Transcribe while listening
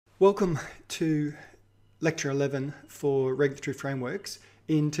Welcome to Lecture 11 for Regulatory Frameworks.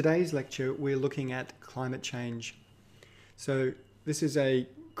 In today's lecture, we're looking at climate change. So this is a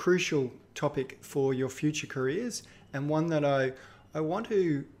crucial topic for your future careers, and one that I want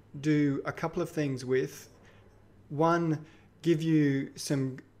to do a couple of things with. One, give you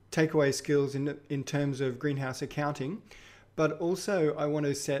some takeaway skills in terms of greenhouse accounting, but also I want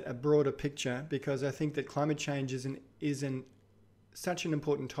to set a broader picture because I think that climate change is such an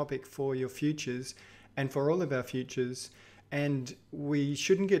important topic for your futures and for all of our futures, and we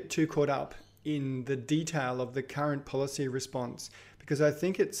shouldn't get too caught up in the detail of the current policy response, because I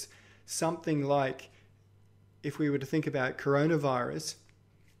think it's something like, if we were to think about coronavirus,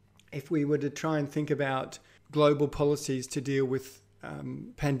 if we were to try and think about global policies to deal with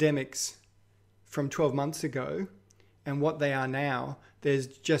pandemics from 12 months ago and what they are now, there's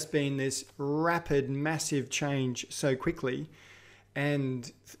just been this rapid, massive change so quickly,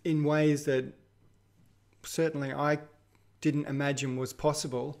 and in ways that certainly I didn't imagine was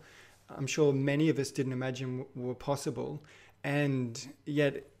possible. I'm sure many of us didn't imagine were possible, and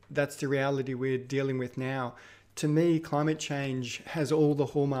yet that's the reality we're dealing with now. To me, climate change has all the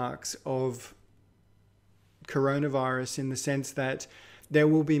hallmarks of coronavirus in the sense that there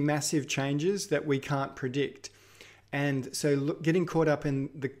will be massive changes that we can't predict. And so getting caught up in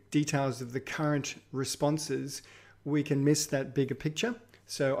the details of the current responses, we can miss that bigger picture.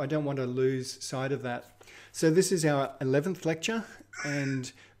 So I don't want to lose sight of that. So this is our 11th lecture,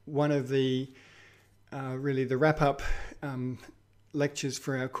 and one of the really the wrap-up lectures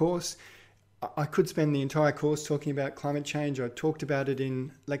for our course. I could spend the entire course talking about climate change. I talked about it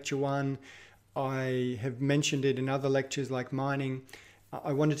in lecture 1. I have mentioned it in other lectures like mining.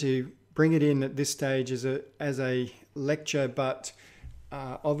 I wanted to bring it in at this stage as a lecture, but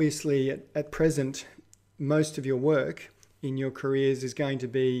obviously at present, most of your work in your careers is going to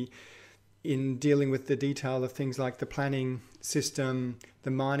be in dealing with the detail of things like the planning system, the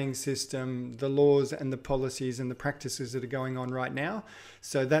mining system, the laws and the policies and the practices that are going on right now.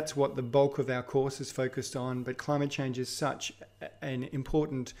 So that's what the bulk of our course is focused on. But climate change is such an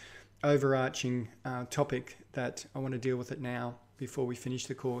important overarching topic that I want to deal with it now before we finish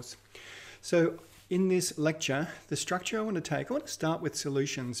the course. So in this lecture, the structure I want to start with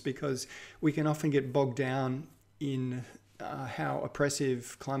solutions, because we can often get bogged down in how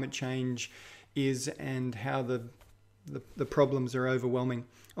oppressive climate change is and how the problems are overwhelming.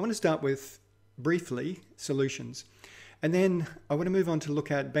 I want to start with, briefly, solutions. And then I want to move on to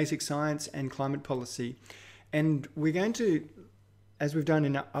look at basic science and climate policy. And we're going to, as we've done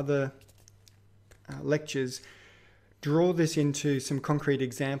in other lectures, draw this into some concrete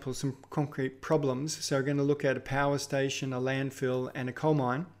examples, some concrete problems. So we're going to look at a power station, a landfill, and a coal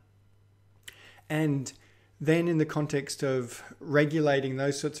mine. And then in the context of regulating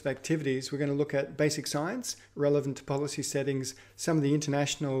those sorts of activities, we're going to look at basic science relevant to policy settings, some of the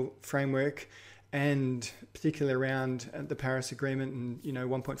international framework, and particularly around the Paris Agreement and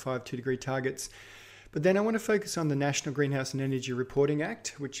 1.5, 2 degree targets. But then I want to focus on the National Greenhouse and Energy Reporting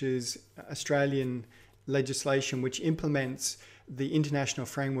Act, which is Australian legislation which implements the international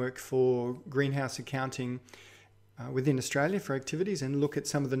framework for greenhouse accounting within Australia for activities, and look at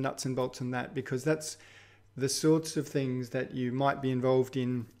some of the nuts and bolts in that, because that's the sorts of things that you might be involved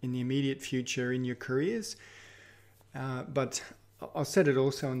in the immediate future in your careers. But I'll set it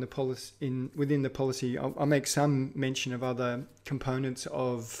also in the policy, within the policy. I'll make some mention of other components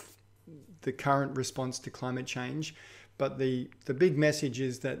of the current response to climate change. But the big message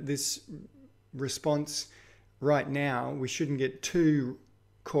is that this response right now, we shouldn't get too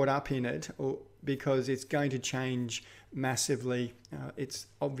caught up in it, because it's going to change massively. It's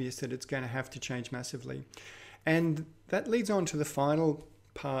obvious that it's going to have to change massively. And that leads on to the final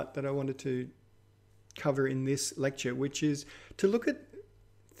part that I wanted to cover in this lecture, which is to look at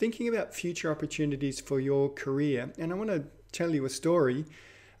thinking about future opportunities for your career. And I want to tell you a story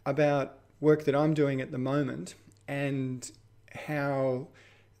about work that I'm doing at the moment and how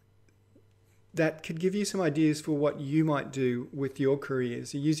that could give you some ideas for what you might do with your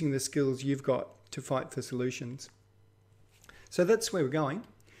careers, using the skills you've got to fight for solutions. So that's where we're going.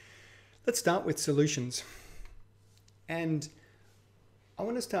 Let's start with solutions. And I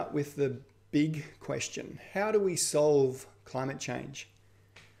want to start with the big question. How do we solve climate change?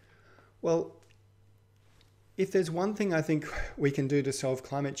 Well, if there's one thing I think we can do to solve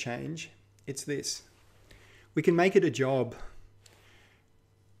climate change, it's this. We can make it a job.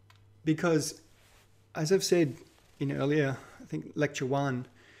 Because, as I've said in earlier, I think lecture 1,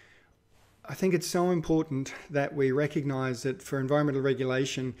 I think it's so important that we recognise that for environmental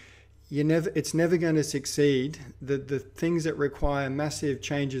regulation, it's never going to succeed. The things that require massive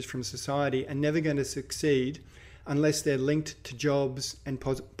changes from society are never going to succeed unless they're linked to jobs and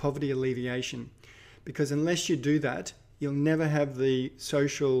poverty alleviation. Because unless you do that, you'll never have the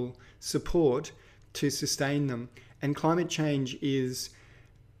social support to sustain them. And climate change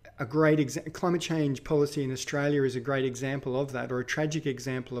climate change policy in Australia is a great example of that, or a tragic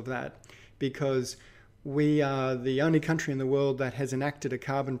example of that, because we are the only country in the world that has enacted a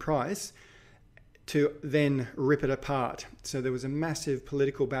carbon price to then rip it apart. So there was a massive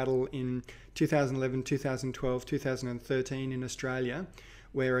political battle in 2011, 2012, 2013 in Australia,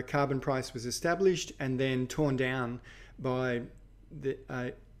 where a carbon price was established and then torn down by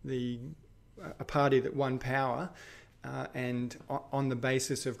a party that won power, and on the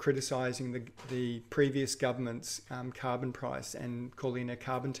basis of criticising the previous government's carbon price and calling it a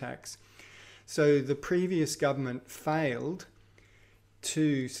carbon tax. So the previous government failed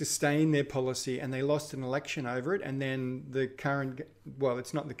to sustain their policy, and they lost an election over it. And then the current, well,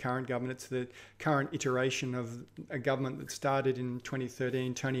 it's not the current government, it's the current iteration of a government that started in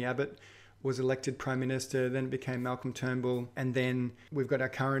 2013. Tony Abbott was elected Prime Minister, then it became Malcolm Turnbull, and then we've got our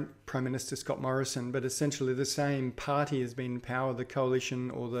current Prime Minister, Scott Morrison. But essentially the same party has been in power, the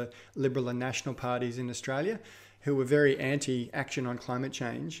Coalition or the Liberal and National parties in Australia, who were very anti-action on climate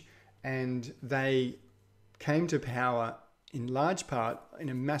change. And they came to power in large part in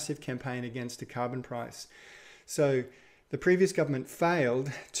a massive campaign against the carbon price. So the previous government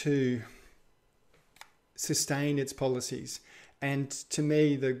failed to sustain its policies. And to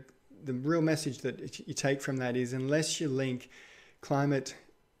me, the real message that you take from that is, unless you link climate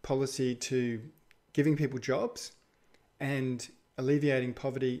policy to giving people jobs and alleviating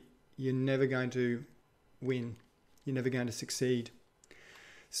poverty, you're never going to win. You're never going to succeed.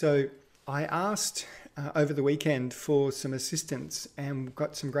 So I asked over the weekend for some assistance, and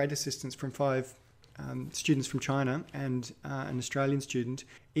got some great assistance from 5 students from China and an Australian student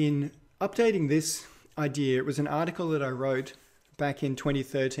in updating this idea. It was an article that I wrote back in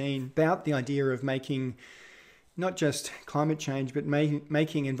 2013 about the idea of making not just climate change, but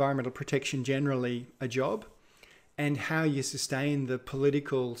making environmental protection generally a job, and how you sustain the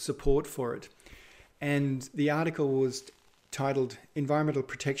political support for it. And the article was titled "Environmental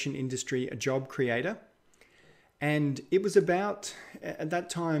Protection Industry, a Job Creator." And it was about, at that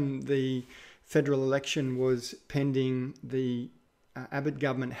time, the federal election was pending. The Abbott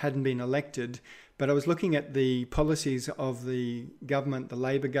government hadn't been elected, but I was looking at the policies of the government, the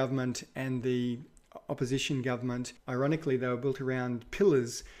Labor government and the opposition government. Ironically, they were built around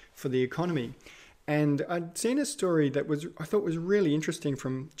pillars for the economy. And I'd seen a story that I thought was really interesting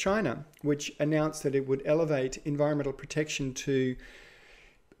from China, which announced that it would elevate environmental protection to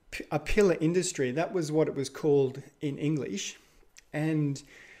a pillar industry. That was what it was called in English. And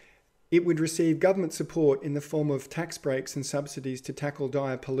it would receive government support in the form of tax breaks and subsidies to tackle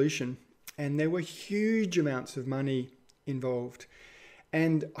dire pollution. And there were huge amounts of money involved.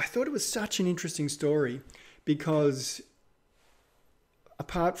 And I thought it was such an interesting story, because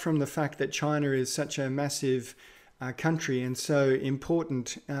apart from the fact that China is such a massive country and so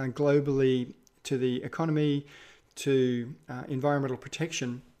important globally to the economy, to environmental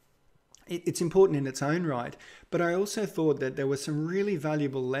protection, it's important in its own right. But I also thought that there were some really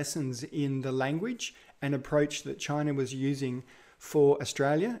valuable lessons in the language and approach that China was using for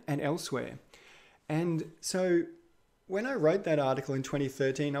Australia and elsewhere. And so when I wrote that article in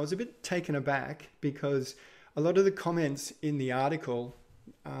 2013, I was a bit taken aback, because a lot of the comments in the article,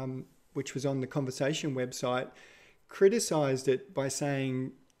 which was on the Conversation website, criticized it by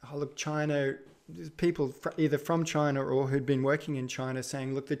saying, oh, look, China, people either from China or who'd been working in China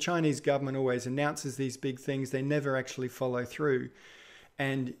saying, look, the Chinese government always announces these big things, they never actually follow through.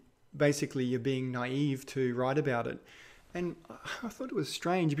 And basically you're being naive to write about it. And I thought it was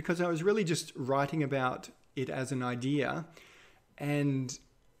strange, because I was really just writing about it as an idea. And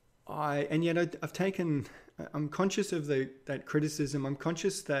yet I'm conscious of that criticism. I'm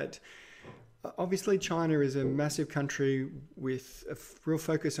conscious that obviously China is a massive country with a real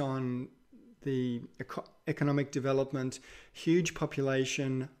focus on the economic development, huge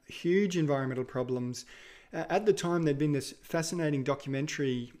population, huge environmental problems. At the time, there'd been this fascinating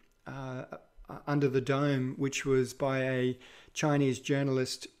documentary, Under the Dome, which was by a Chinese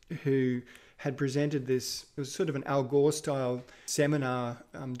journalist who had presented this. It was sort of an Al Gore style seminar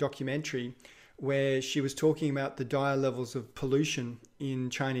documentary, where she was talking about the dire levels of pollution in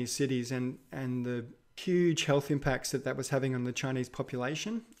Chinese cities and the huge health impacts that was having on the Chinese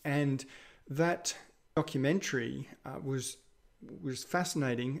population. And that documentary was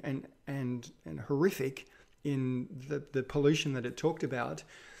fascinating and horrific in the pollution that it talked about.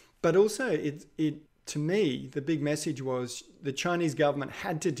 But also, to me, the big message was the Chinese government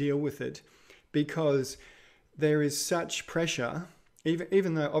had to deal with it because there is such pressure,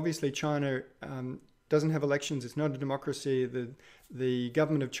 even though obviously China doesn't have elections, it's not a democracy, the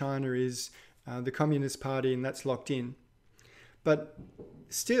government of China is the Communist Party, and that's locked in. But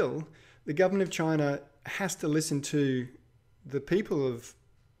still, the government of China has to listen to the people of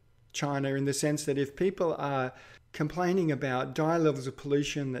China, in the sense that if people are complaining about dire levels of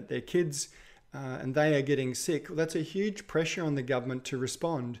pollution, that their kids and they are getting sick, well, that's a huge pressure on the government to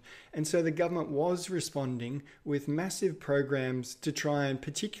respond. And so the government was responding with massive programs to try and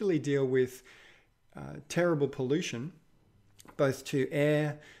particularly deal with terrible pollution, both to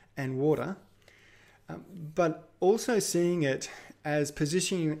air and water, but also seeing it as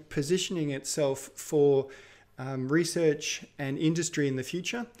positioning itself for research and industry in the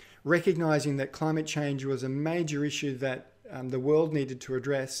future, recognizing that climate change was a major issue that the world needed to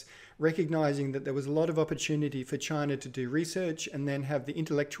address, recognizing that there was a lot of opportunity for China to do research and then have the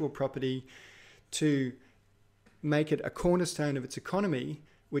intellectual property to make it a cornerstone of its economy,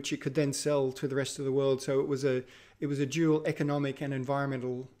 which it could then sell to the rest of the world. So it was a dual economic and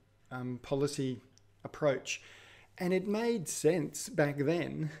environmental policy approach. And it made sense back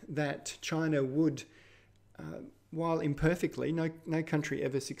then that China would, while imperfectly, no country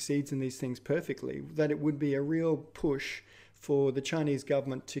ever succeeds in these things perfectly, that it would be a real push for the Chinese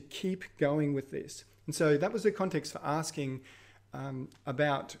government to keep going with this. And so that was the context for asking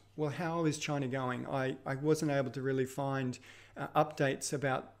about, well, how is China going? I wasn't able to really find updates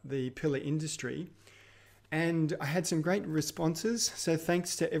about the pillar industry. And I had some great responses. So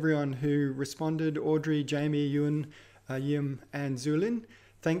thanks to everyone who responded: Audrey, Jamie, Ewan, Yim, and Zulin.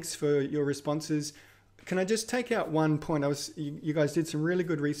 Thanks for your responses. Can I just take out one point? You guys did some really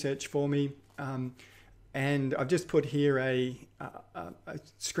good research for me. And I've just put here a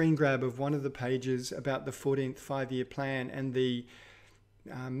screen grab of one of the pages about the 14th five-year plan and the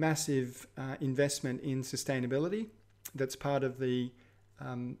massive investment in sustainability that's part of the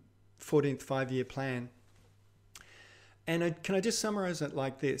 14th five-year plan. And can I just summarize it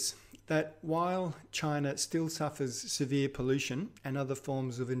like this, that while China still suffers severe pollution and other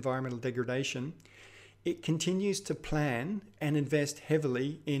forms of environmental degradation, it continues to plan and invest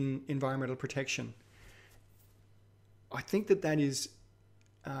heavily in environmental protection. I think that is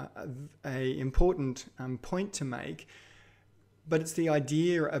an important point to make, but it's the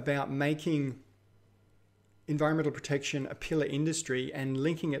idea about making environmental protection a pillar industry and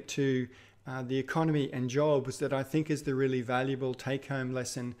linking it to the economy and jobs that I think is the really valuable take-home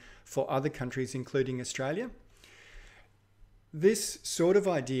lesson for other countries, including Australia. This sort of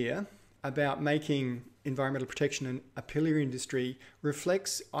idea about making environmental protection a pillar industry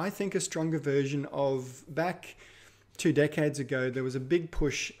reflects, I think, a stronger version of back 2 decades ago. There was a big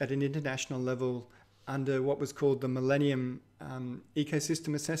push at an international level under what was called the Millennium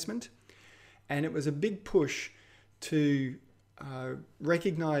Ecosystem Assessment. And it was a big push to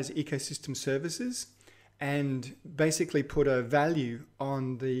recognize ecosystem services and basically put a value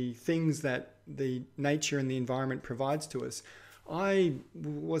on the things that the nature and the environment provides to us. I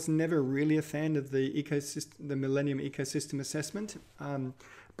was never really a fan of the Millennium Ecosystem Assessment,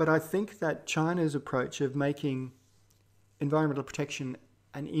 but I think that China's approach of making environmental protection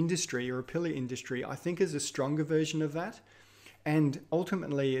an industry or a pillar industry, I think, is a stronger version of that. And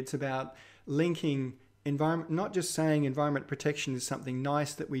ultimately, it's about linking environment, not just saying environment protection is something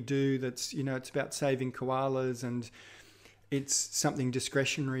nice that we do, that's, it's about saving koalas and it's something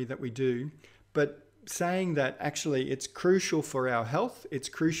discretionary that we do, but saying that actually it's crucial for our health, it's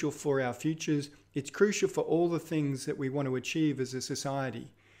crucial for our futures, it's crucial for all the things that we want to achieve as a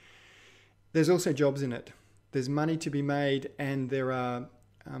society. There's also jobs in it. There's money to be made, and there are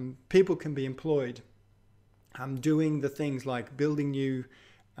people can be employed doing the things like building new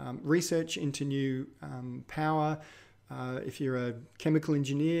research into new power. If you're a chemical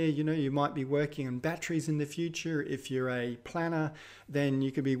engineer, you might be working on batteries in the future. If you're a planner, then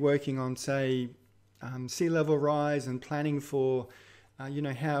you could be working on, say, sea level rise and planning for, how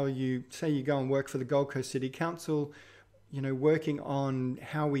you go and work for the Gold Coast City Council, working on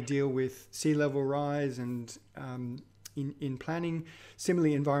how we deal with sea level rise and in planning.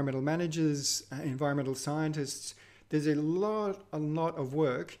 Similarly, environmental managers, environmental scientists, there's a lot of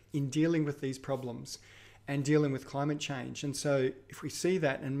work in dealing with these problems and dealing with climate change. And so if we see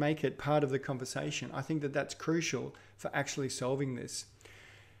that and make it part of the conversation, I think that that's crucial for actually solving this.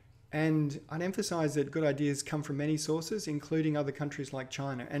 And I'd emphasize that good ideas come from many sources, including other countries like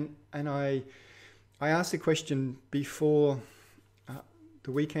China. And I asked the question before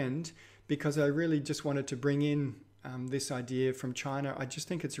the weekend because I really just wanted to bring in this idea from China. I just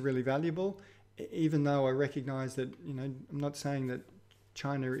think it's really valuable, even though I recognize that, I'm not saying that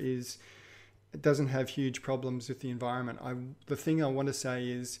China doesn't have huge problems with the environment. The thing I want to say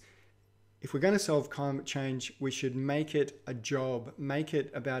is, if we're going to solve climate change, we should make it a job, make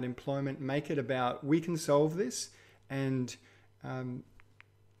it about employment, make it about we can solve this. And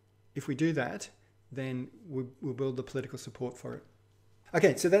if we do that, then we'll build the political support for it.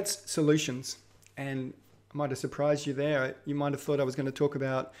 Okay, so that's solutions. And I might have surprised you there. You might have thought I was going to talk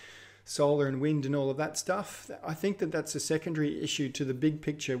about solar and wind and all of that stuff. I think that that's a secondary issue to the big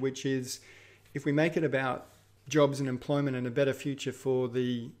picture, which is if we make it about jobs and employment and a better future for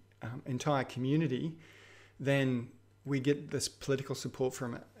the entire community, then we get this political support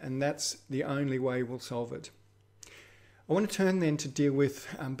from it. And that's the only way we'll solve it. I want to turn then to deal with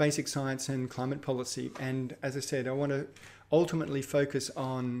basic science and climate policy. And as I said, I want to ultimately focus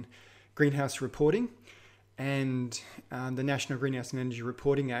on greenhouse reporting and the National Greenhouse and Energy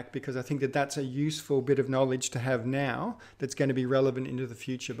Reporting Act, because I think that that's a useful bit of knowledge to have now that's going to be relevant into the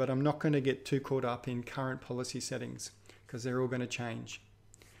future. But I'm not going to get too caught up in current policy settings because they're all going to change.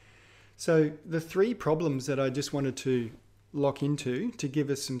 So the three problems that I just wanted to lock into to give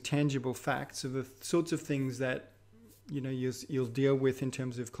us some tangible facts of the sorts of things that you'll deal with in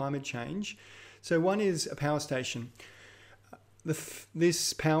terms of climate change. So one is a power station.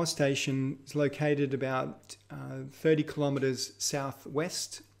 This power station is located about 30 kilometres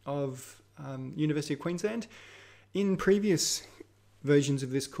southwest of University of Queensland. In previous versions of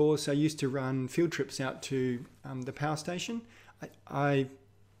this course, I used to run field trips out to the power station. I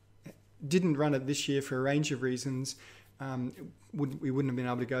didn't run it this year for a range of reasons. We wouldn't have been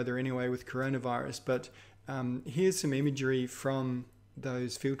able to go there anyway with coronavirus, but here's some imagery from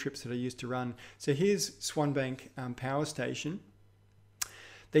those field trips that I used to run. So here's Swanbank Power Station.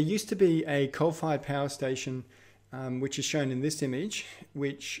 There used to be a coal-fired power station, which is shown in this image,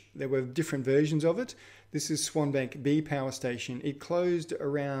 which there were different versions of it. This is Swanbank B Power Station. It closed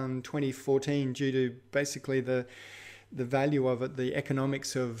around 2014 due to basically the value of it, the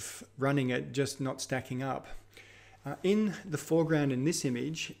economics of running it just not stacking up. In the foreground in this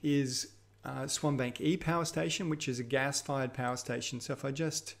image is Swanbank E Power Station, which is a gas-fired power station. So if I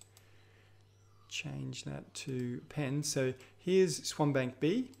just change that to pen. So here's Swanbank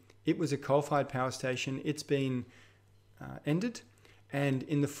B. It was a coal-fired power station. It's been ended. And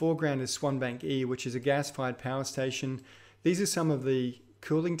in the foreground is Swanbank E, which is a gas-fired power station. These are some of the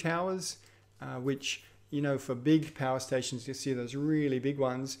cooling towers, which, for big power stations, you see those really big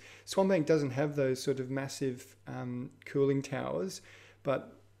ones. Swanbank doesn't have those sort of massive cooling towers,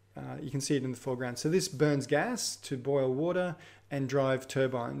 but you can see it in the foreground. So this burns gas to boil water and drive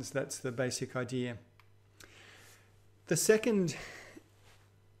turbines. That's the basic idea. The second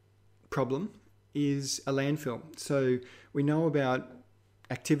problem is a landfill. So we know about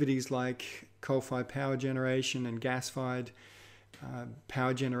activities like coal-fired power generation and gas-fired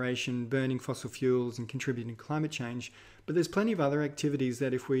power generation, burning fossil fuels and contributing to climate change. But there's plenty of other activities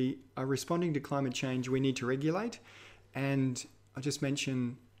that if we are responding to climate change, we need to regulate. And I'll just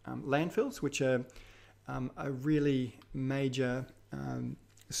mention landfills, which are a really major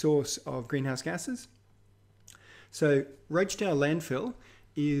source of greenhouse gases. So Rochedale landfill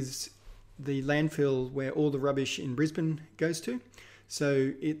is the landfill where all the rubbish in Brisbane goes to.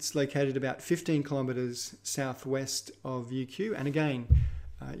 So it's located about 15 kilometres southwest of UQ. And again,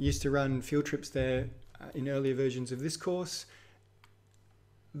 used to run field trips there in earlier versions of this course.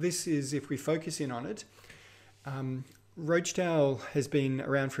 This is, if we focus in on it, Rochedale has been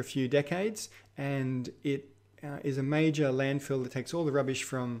around for a few decades, and it is a major landfill that takes all the rubbish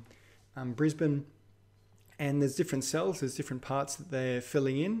from Brisbane. And there's different cells, there's different parts that they're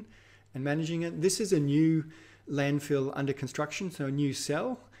filling in and managing it. This is a new landfill under construction, so a new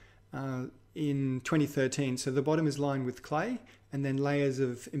cell in 2013. So the bottom is lined with clay and then layers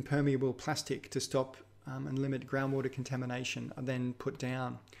of impermeable plastic to stop and limit groundwater contamination are then put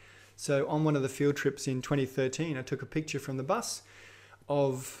down. So on one of the field trips in 2013, I took a picture from the bus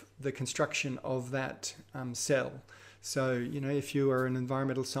of the construction of that cell. So, if you are an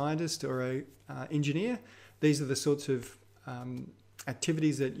environmental scientist or an engineer, these are the sorts of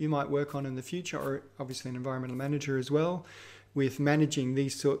activities that you might work on in the future, or obviously an environmental manager as well, with managing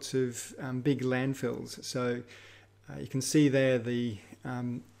these sorts of big landfills. So you can see there the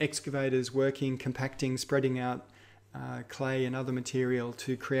excavators working, compacting, spreading out clay and other material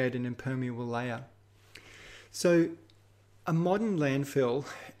to create an impermeable layer. So a modern landfill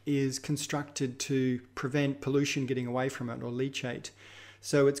is constructed to prevent pollution getting away from it, or leachate.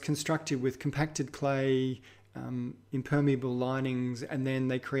 So it's constructed with compacted clay, impermeable linings, and then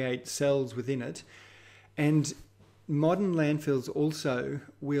they create cells within it. And modern landfills also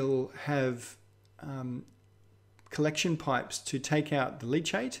will have collection pipes to take out the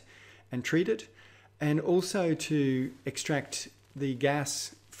leachate and treat it, and also to extract the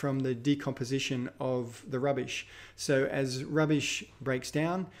gas from the decomposition of the rubbish. So as rubbish breaks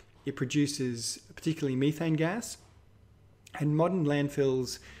down, it produces particularly methane gas, and modern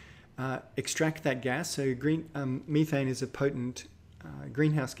landfills extract that gas. So methane is a potent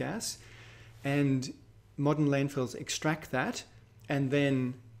greenhouse gas, and modern landfills extract that and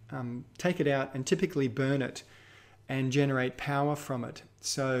then take it out and typically burn it and generate power from it.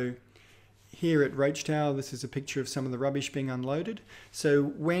 So here at Rochedale, this is a picture of some of the rubbish being unloaded. So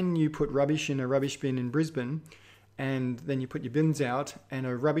when you put rubbish in a rubbish bin in Brisbane, and then you put your bins out and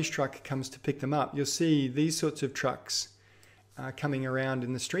a rubbish truck comes to pick them up, you'll see these sorts of trucks coming around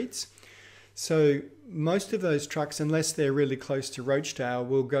in the streets. So most of those trucks, unless they're really close to Rochedale,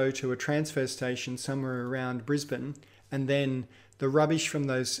 will go to a transfer station somewhere around Brisbane, and then the rubbish from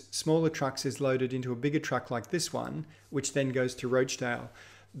those smaller trucks is loaded into a bigger truck like this one, which then goes to Rochedale.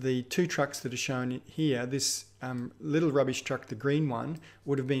 The two trucks that are shown here, this little rubbish truck, the green one,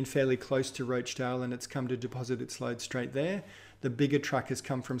 would have been fairly close to Rochedale and it's come to deposit its load straight there. The bigger truck has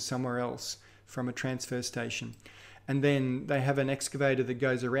come from somewhere else, from a transfer station. And then they have an excavator that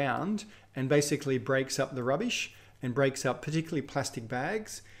goes around and basically breaks up the rubbish and breaks up particularly plastic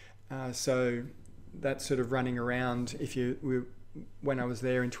bags. So that's sort of running around. When I was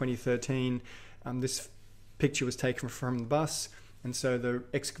there in 2013, this picture was taken from the bus. And so the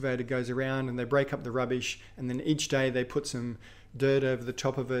excavator goes around and they break up the rubbish, and then each day they put some dirt over the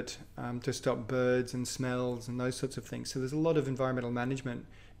top of it to stop birds and smells and those sorts of things. So there's a lot of environmental management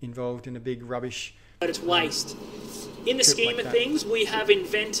involved in a big rubbish. But it's waste. In the scheme of things, we have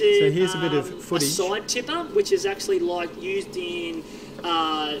invented so here's a bit of footage. A side tipper, which is actually like used in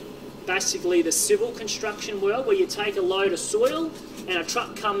basically the civil construction world, where you take a load of soil and a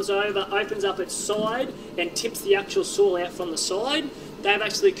truck comes over, opens up its side and tips the actual soil out from the side. They've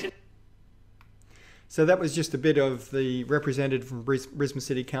actually... So that was just a bit of the representative from Brisbane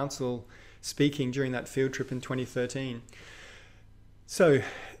City Council speaking during that field trip in 2013. So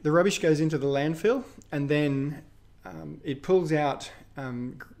the rubbish goes into the landfill, and then it pulls out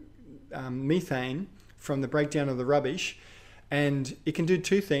methane from the breakdown of the rubbish, and it can do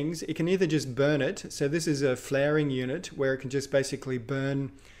two things. It can either just burn it. So this is a flaring unit where it can just basically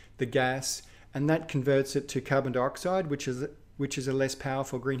burn the gas, and that converts it to carbon dioxide, which is a less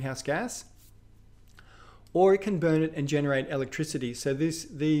powerful greenhouse gas. Or it can burn it and generate electricity. So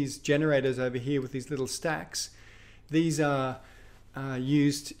these generators over here with these little stacks, these are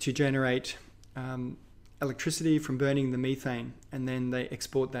used to generate electricity from burning the methane, and then they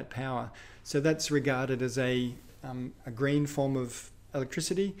export that power. So that's regarded as a green form of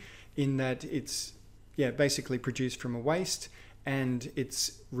electricity, in that it's basically produced from a waste and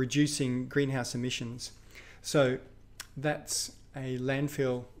it's reducing greenhouse emissions. So that's a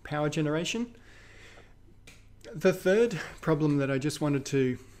landfill power generation. The third problem that I just wanted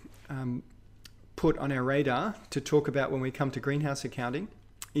to put on our radar to talk about when we come to greenhouse accounting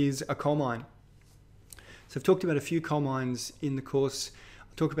is a coal mine. So I've talked about a few coal mines in the course.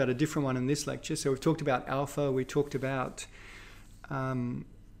 I'll talk about a different one in this lecture. So we've talked about Alpha, we talked about, no,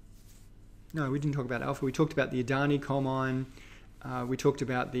 we didn't talk about Alpha, we talked about the Adani coal mine, we talked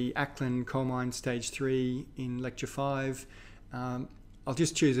about the Acland coal mine stage 3 in lecture 5. I'll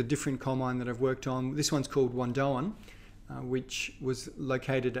just choose a different coal mine that I've worked on. This one's called Wandoan, which was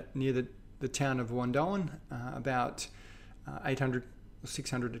located near the town of Wandoan, about 800 or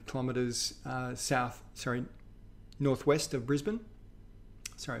 600 kilometres northwest of Brisbane.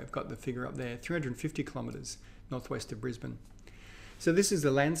 Sorry, I've got the figure up there, 350 kilometres northwest of Brisbane. So this is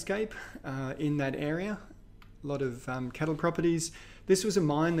the landscape in that area, a lot of cattle properties. This was a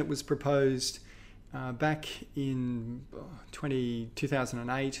mine that was proposed back in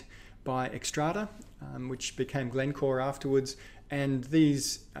 2008 by Xstrata, which became Glencore afterwards. And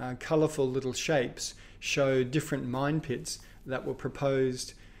these colourful little shapes show different mine pits that were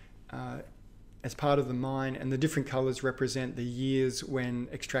proposed as part of the mine, and the different colours represent the years when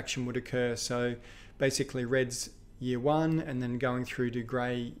extraction would occur. So basically red's year 1 and then going through to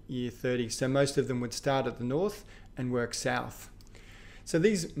grey year 30. So most of them would start at the north and work south. So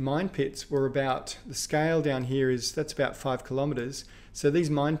these mine pits were about, the scale down here that's about 5 kilometres. So these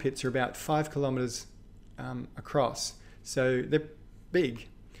mine pits are about 5 kilometres across. So they're big.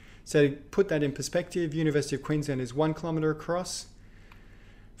 So to put that in perspective, University of Queensland is 1 kilometre across.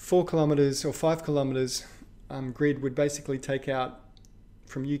 4 kilometres or 5 kilometres grid would basically take out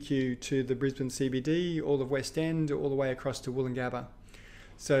from UQ to the Brisbane CBD, all of West End, all the way across to Woolloongabba.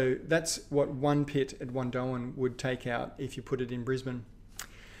 So that's what one pit at Wandoan would take out if you put it in Brisbane.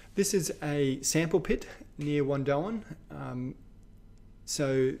 This is a sample pit near Wandoan.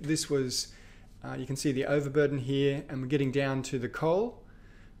 So this was, you can see the overburden here, and we're getting down to the coal,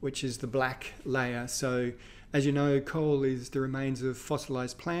 which is the black layer. So as you know, coal is the remains of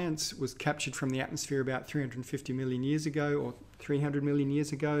fossilized plants, was captured from the atmosphere about 350 million years ago, or 300 million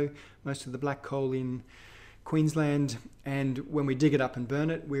years ago, most of the black coal in Queensland. And when we dig it up and burn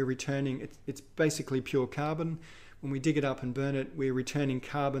it, we're returning, it's basically pure carbon. When we dig it up and burn it, we're returning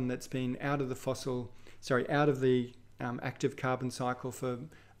carbon that's been out of the active carbon cycle for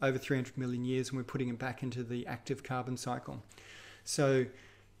over 300 million years, and we're putting it back into the active carbon cycle. So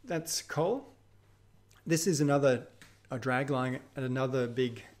that's coal. This is a dragline at another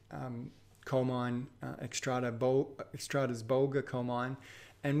big coal mine, Xstrata's Bulga coal mine.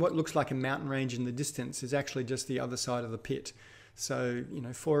 And what looks like a mountain range in the distance is actually just the other side of the pit. So,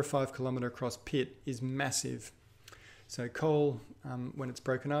 4 or 5 kilometre across pit is massive. So coal, when it's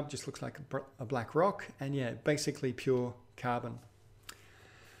broken up, just looks like a black rock, and yeah, basically pure carbon.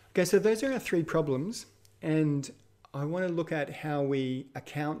 Okay, so those are our 3 problems, and I want to look at how we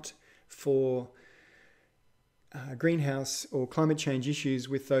account for greenhouse or climate change issues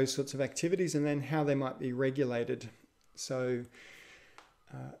with those sorts of activities, and then how they might be regulated. So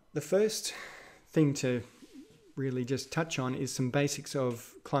the first thing to really just touch on is some basics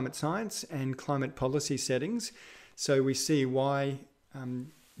of climate science and climate policy settings. So we see why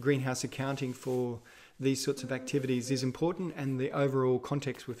greenhouse accounting for these sorts of activities is important, and the overall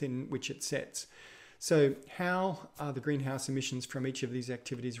context within which it sets. So how are the greenhouse emissions from each of these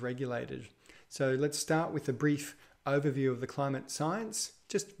activities regulated? So let's start with a brief overview of the climate science,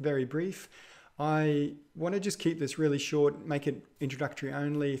 just very brief. I want to just keep this really short, make it introductory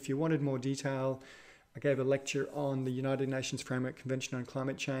only. If you wanted more detail, I gave a lecture on the United Nations Framework Convention on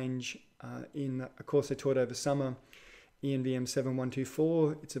Climate Change in a course I taught over summer, ENVM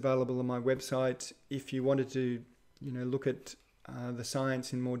 7124. It's available on my website. If you wanted to, look at the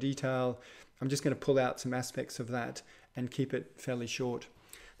science in more detail, I'm just going to pull out some aspects of that and keep it fairly short.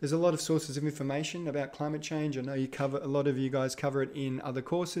 There's a lot of sources of information about climate change. I know a lot of you guys cover it in other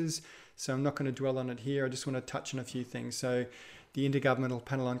courses, so I'm not going to dwell on it here. I just want to touch on a few things. So the Intergovernmental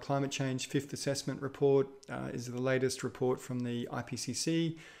Panel on Climate Change 5th Assessment Report is the latest report from the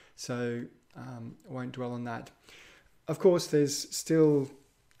IPCC, so I won't dwell on that. Of course, there's still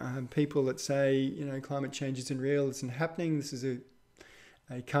people that say, climate change isn't real, it isn't happening. This is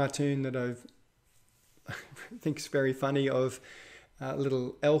a cartoon that I think is very funny of a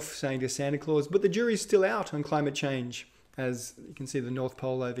little elf saying to Santa Claus, but the jury's still out on climate change, as you can see the North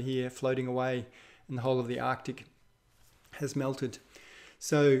Pole over here floating away and the whole of the Arctic has melted.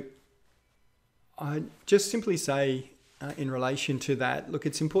 So I just simply say in relation to that, look,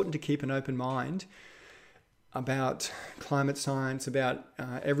 it's important to keep an open mind about climate science, about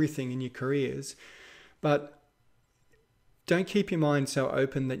everything in your careers, but don't keep your mind so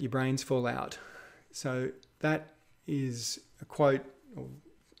open that your brains fall out. So that is a quote, or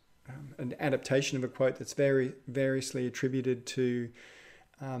an adaptation of a quote that's very variously attributed to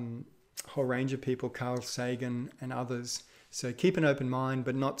a whole range of people, Carl Sagan and others. So keep an open mind,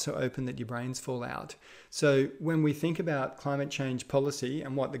 but not so open that your brains fall out. So when we think about climate change policy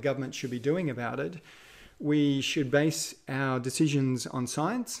and what the government should be doing about it, we should base our decisions on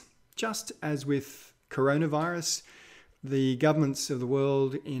science, just as with coronavirus. The governments of the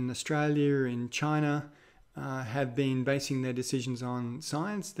world in Australia, in China, have been basing their decisions on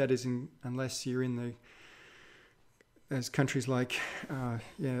science. That is, unless you're in those countries like,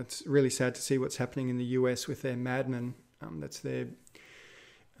 it's really sad to see what's happening in the US with their madman. That's their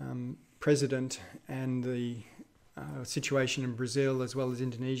president, and the situation in Brazil as well as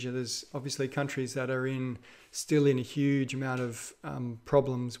Indonesia. There's obviously countries that are still in a huge amount of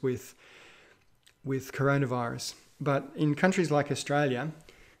problems with coronavirus. But in countries like Australia,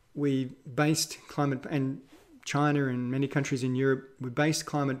 we based climate, and China and many countries in Europe, we based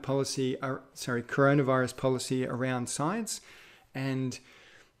coronavirus policy around science, and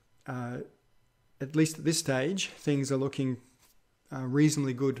at least at this stage, things are looking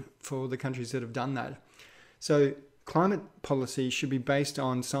reasonably good for the countries that have done that. So climate policy should be based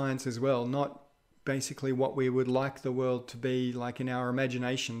on science as well, not basically what we would like the world to be like in our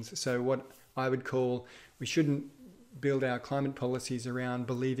imaginations. So what I would call, we shouldn't build our climate policies around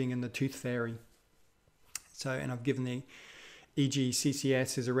believing in the tooth fairy. So, and I've given the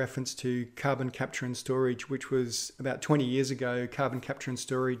EGCCS as a reference to carbon capture and storage, which was about 20 years ago. Carbon capture and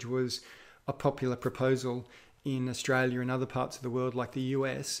storage was a popular proposal in Australia and other parts of the world like the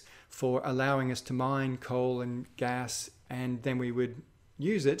US for allowing us to mine coal and gas, and then we would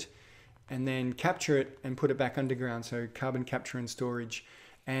use it and then capture it and put it back underground. So carbon capture and storage.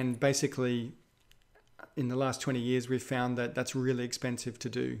 And basically, in the last 20 years, we've found that that's really expensive to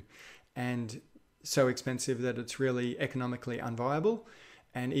do, and so expensive that it's really economically unviable.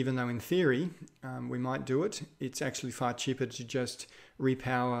 And even though in theory we might do it, it's actually far cheaper to just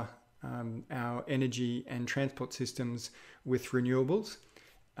repower our energy and transport systems with renewables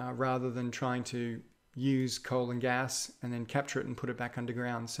rather than trying to use coal and gas and then capture it and put it back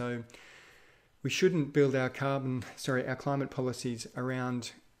underground. So we shouldn't build our climate policies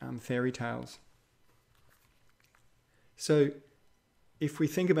around fairy tales. So if we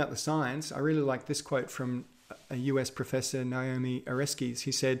think about the science, I really like this quote from a US professor, Naomi Oreskes.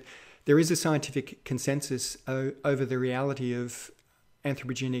 He said, "There is a scientific consensus over the reality of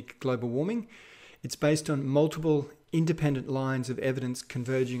anthropogenic global warming. It's based on multiple independent lines of evidence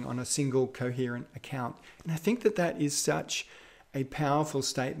converging on a single coherent account." And I think that that is such a powerful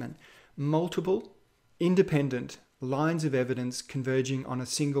statement. Multiple independent lines of evidence converging on a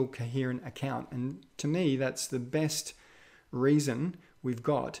single coherent account. And to me, that's the best reason we've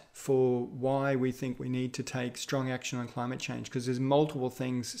got for why we think we need to take strong action on climate change, because there's multiple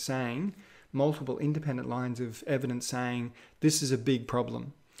things saying, multiple independent lines of evidence saying this is a big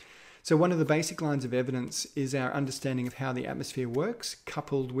problem. So one of the basic lines of evidence is our understanding of how the atmosphere works,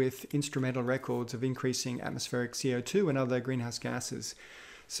 coupled with instrumental records of increasing atmospheric CO2 and other greenhouse gases.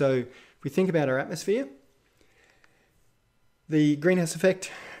 So if we think about our atmosphere, the greenhouse effect,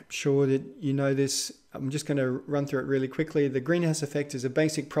 I'm sure that you know this, I'm just going to run through it really quickly. The greenhouse effect is a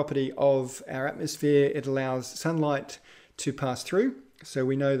basic property of our atmosphere. It allows sunlight to pass through. So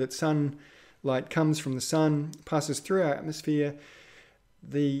we know that sunlight comes from the sun, passes through our atmosphere.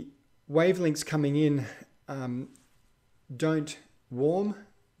 The wavelengths coming in don't warm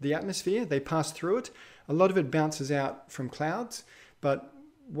the atmosphere, they pass through it. A lot of it bounces out from clouds, but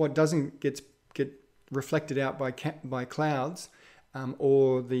what doesn't get reflected out by clouds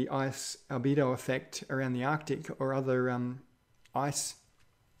or the ice albedo effect around the Arctic or other ice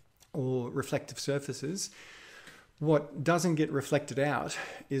or reflective surfaces, what doesn't get reflected out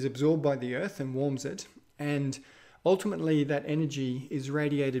is absorbed by the Earth and warms it, and ultimately that energy is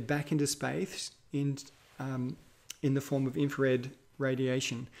radiated back into space in the form of infrared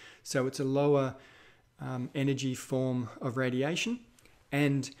radiation. So it's a lower energy form of radiation,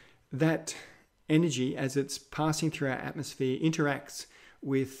 and that energy, as it's passing through our atmosphere, interacts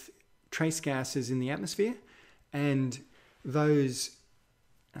with trace gases in the atmosphere, and those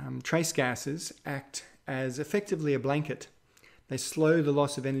trace gases act as effectively a blanket. They slow the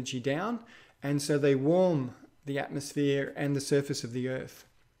loss of energy down, and so they warm the atmosphere and the surface of the Earth.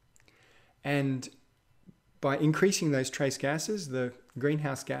 And by increasing those trace gases, the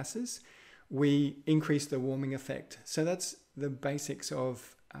greenhouse gases, we increase the warming effect. So that's the basics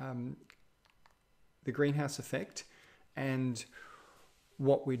of the greenhouse effect, and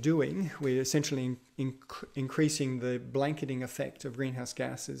what we're doing, we're essentially increasing the blanketing effect of greenhouse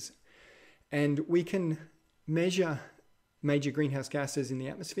gases. And we can measure major greenhouse gases in the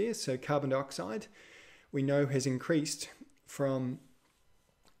atmosphere. So carbon dioxide, we know, has increased from,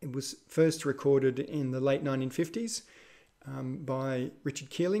 it was first recorded in the late 1950s by Richard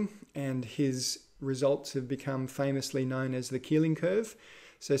Keeling, and his results have become famously known as the Keeling curve.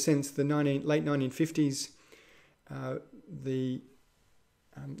 So since the late 1950s, the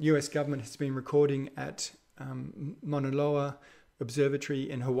US government has been recording at Mauna Loa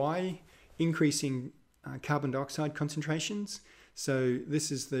Observatory in Hawaii, increasing carbon dioxide concentrations. So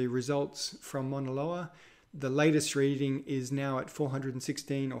this is the results from Mauna Loa. The latest reading is now at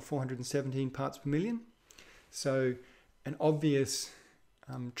 416 or 417 parts per million. So an obvious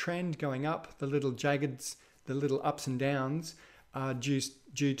trend going up. The little jaggeds, the little ups and downs are due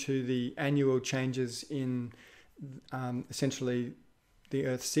to the annual changes in essentially the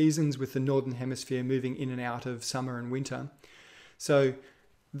Earth's seasons, with the northern hemisphere moving in and out of summer and winter. So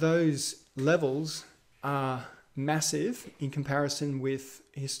those levels are massive in comparison with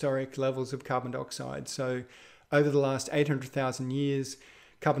historic levels of carbon dioxide. So over the last 800,000 years,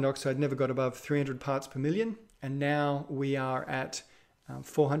 carbon dioxide never got above 300 parts per million, and now we are at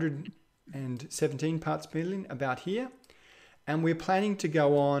 417 parts per million, about here. And we're planning to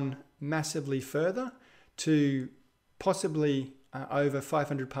go on massively further to possibly over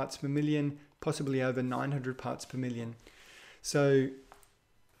 500 parts per million, possibly over 900 parts per million. So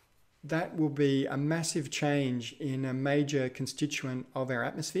that will be a massive change in a major constituent of our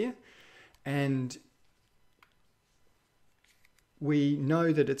atmosphere. And we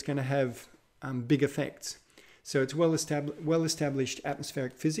know that it's going to have big effects. So it's well-established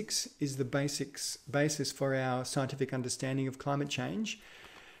atmospheric physics is the basis for our scientific understanding of climate change.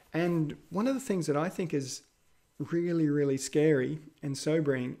 And one of the things that I think is really, really scary and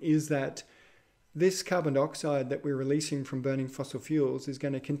sobering is that this carbon dioxide that we're releasing from burning fossil fuels is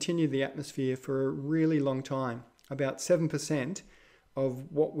going to continue the atmosphere for a really long time. About 7%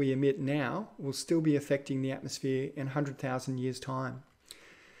 of what we emit now will still be affecting the atmosphere in 100,000 years' time.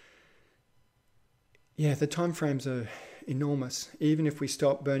 Yeah, the timeframes are enormous. Even if we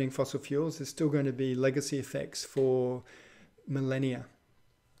stop burning fossil fuels, there's still going to be legacy effects for millennia.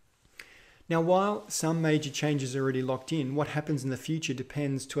 Now, while some major changes are already locked in, what happens in the future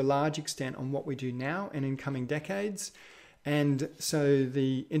depends to a large extent on what we do now and in coming decades. And so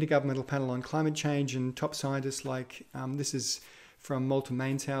the Intergovernmental Panel on Climate Change and top scientists like, this is from Malte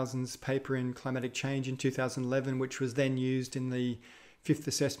Mainshausen's paper in Climatic Change in 2011, which was then used in the Fifth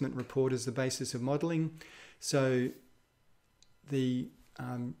Assessment Report as the basis of modelling. So the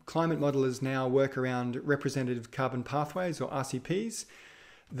climate modelers now work around representative carbon pathways, or RCPs.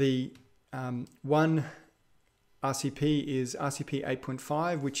 The one RCP is RCP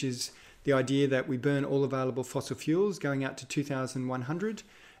 8.5, which is the idea that we burn all available fossil fuels going out to 2100.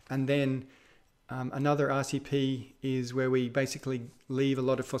 And then another RCP is where we basically leave a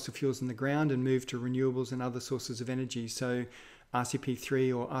lot of fossil fuels in the ground and move to renewables and other sources of energy. So RCP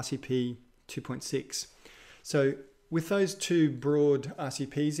 3 or RCP 2.6. So with those two broad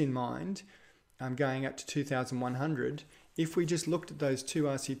RCPs in mind, going up to 2100, if we just looked at those two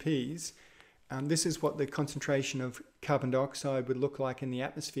RCPs, this is what the concentration of carbon dioxide would look like in the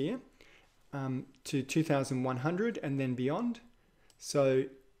atmosphere to 2100 and then beyond. So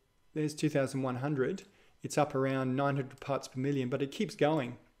there's 2100. It's up around 900 parts per million, but it keeps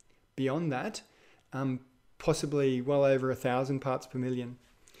going beyond that, possibly well over 1,000 parts per million.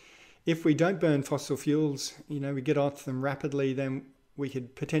 If we don't burn fossil fuels, we get off them rapidly, then we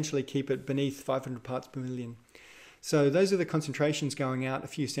could potentially keep it beneath 500 parts per million. So those are the concentrations going out a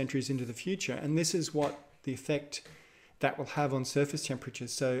few centuries into the future, and this is what the effect that will have on surface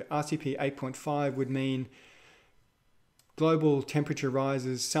temperatures. So RCP 8.5 would mean global temperature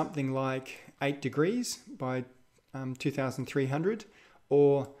rises something like 8 degrees by 2300,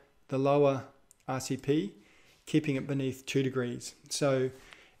 or the lower RCP, keeping it beneath 2 degrees. So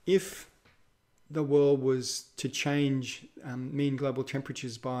if the world was to change mean global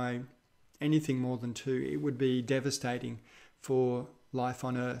temperatures by anything more than 2, it would be devastating for life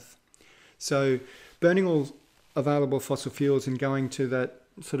on Earth. So burning all available fossil fuels and going to that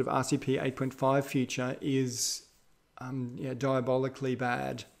sort of RCP 8.5 future is diabolically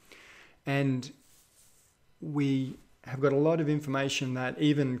bad. And we have got a lot of information that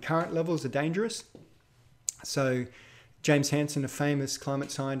even current levels are dangerous. So James Hansen, a famous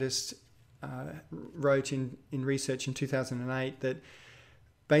climate scientist, wrote in research in 2008 that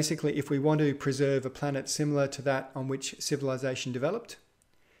basically if we want to preserve a planet similar to that on which civilization developed,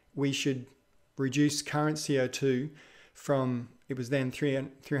 we should reduce current CO2 from, it was then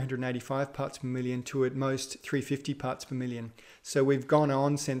 385 parts per million to at most 350 parts per million. So we've gone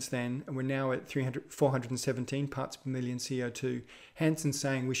on since then, and we're now at 417 parts per million CO2. Hansen's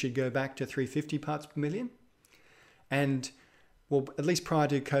saying we should go back to 350 parts per million. And well, at least prior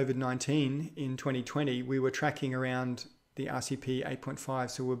to COVID-19 in 2020, we were tracking around the RCP 8.5.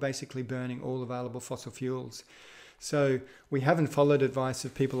 So we're basically burning all available fossil fuels. So we haven't followed advice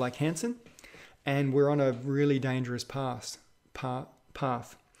of people like Hansen, and we're on a really dangerous path.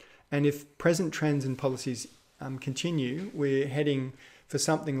 And if present trends and policies continue, we're heading for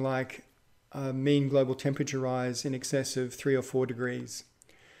something like a mean global temperature rise in excess of 3 or 4 degrees.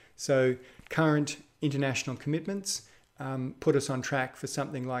 So current international commitments put us on track for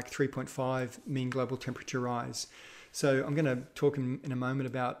something like 3.5 mean global temperature rise. So I'm going to talk in a moment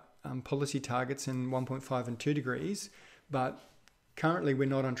about policy targets in 1.5 and 2 degrees, but currently we're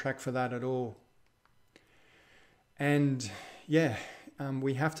not on track for that at all. And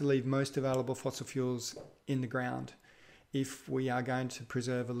we have to leave most available fossil fuels in the ground if we are going to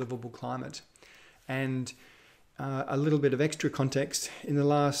preserve a livable climate. And a little bit of extra context, in the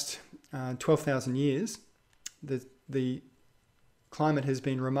last 12,000 years, the climate has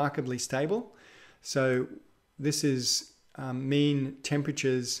been remarkably stable. So this is mean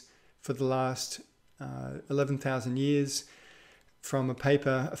temperatures for the last 11,000 years from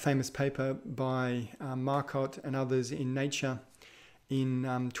a famous paper by Marcotte and others in Nature in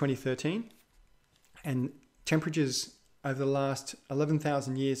 2013. And temperatures over the last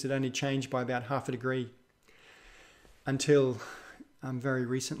 11,000 years had only changed by about 0.5 degree until very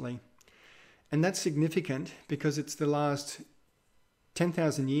recently. And that's significant because it's the last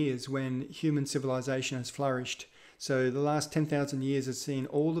 10,000 years when human civilization has flourished. So the last 10,000 years has seen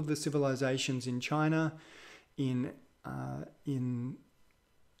all of the civilizations in China, in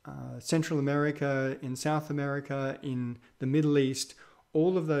Central America, in South America, in the Middle East,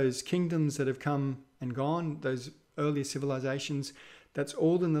 all of those kingdoms that have come and gone, those earlier civilizations, that's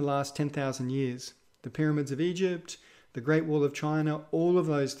all in the last 10,000 years. The pyramids of Egypt, the Great Wall of China, all of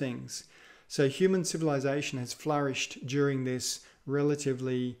those things. So human civilization has flourished during this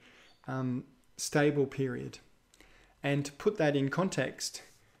relatively stable period. And to put that in context,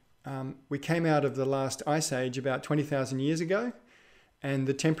 we came out of the last ice age about 20,000 years ago, and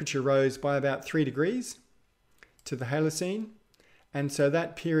the temperature rose by about 3 degrees to the Holocene. And so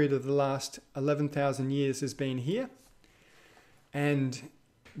that period of the last 11,000 years has been here. And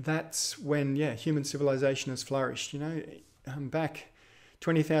that's when, human civilization has flourished. Back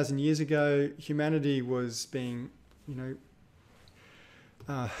 20,000 years ago, humanity was being,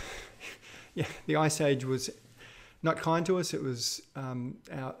 the ice age was not kind to us. It was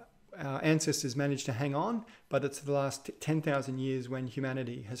our ancestors managed to hang on, but it's the last 10,000 years when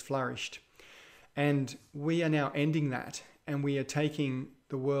humanity has flourished. And we are now ending that, and we are taking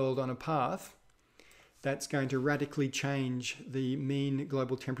the world on a path that's going to radically change the mean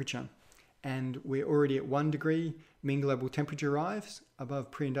global temperature. And we're already at 1 degree mean global temperature rise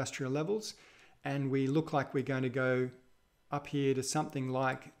above pre-industrial levels, and we look like we're going to go up here to something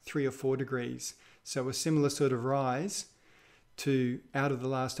like 3 or 4 degrees. So a similar sort of rise to out of the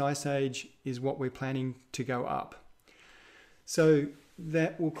last ice age is what we're planning to go up. So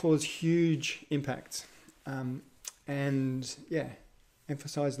that will cause huge impacts.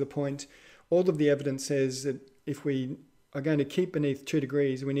 Emphasize the point. All of the evidence says that if we are going to keep beneath 2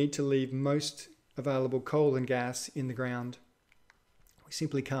 degrees, we need to leave most available coal and gas in the ground. We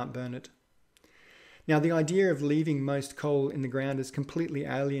simply can't burn it. Now, the idea of leaving most coal in the ground is completely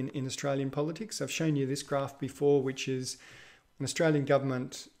alien in Australian politics. I've shown you this graph before, which is an Australian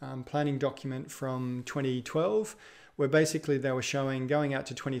government planning document from 2012, where basically they were showing, going out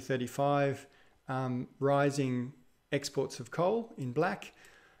to 2035, rising exports of coal in black,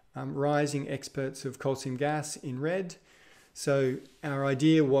 rising exports of coal seam gas in red. So our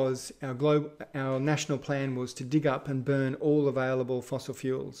idea was, our national plan was to dig up and burn all available fossil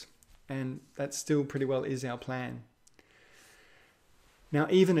fuels. And that still pretty well is our plan. Now,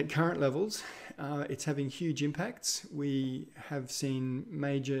 even at current levels, it's having huge impacts. We have seen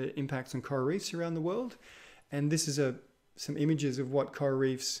major impacts on coral reefs around the world. And this is some images of what coral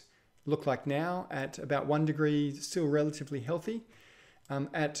reefs look like now at about 1 degree, still relatively healthy.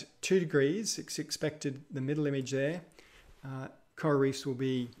 At 2 degrees, it's expected, the middle image there, coral reefs will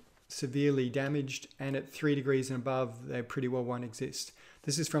be severely damaged, and at 3 degrees and above, they pretty well won't exist.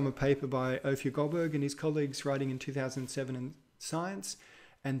 This is from a paper by Ophir Goldberg and his colleagues writing in 2007 in Science,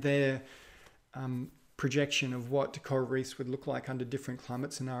 and their projection of what coral reefs would look like under different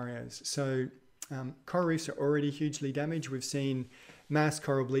climate scenarios. So coral reefs are already hugely damaged. We've seen mass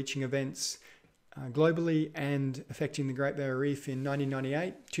coral bleaching events globally and affecting the Great Barrier Reef in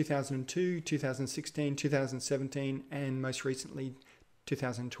 1998, 2002, 2016, 2017, and most recently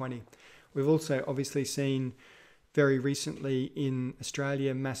 2020. We've also obviously seen very recently in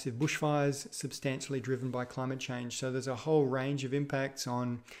Australia massive bushfires substantially driven by climate change. So there's a whole range of impacts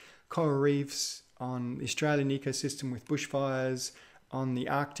on coral reefs, on the Australian ecosystem with bushfires, on the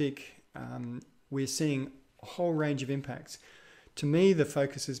Arctic. We're seeing a whole range of impacts. To me, the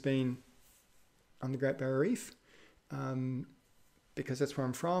focus has been on the Great Barrier Reef because that's where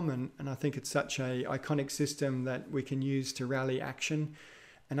I'm from, and I think it's such an iconic system that we can use to rally action.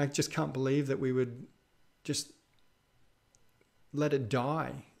 And I just can't believe that we would just let it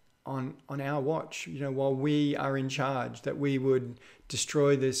die on our watch, while we are in charge, that we would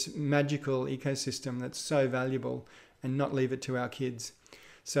destroy this magical ecosystem that's so valuable and not leave it to our kids.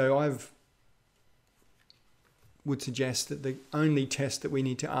 So would suggest that the only test that we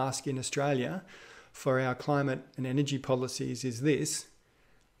need to ask in Australia for our climate and energy policies is this: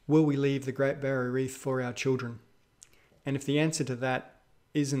 will we leave the Great Barrier Reef for our children? And if the answer to that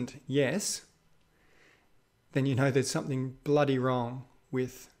isn't yes, then there's something bloody wrong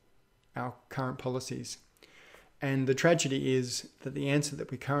with our current policies. And the tragedy is that the answer that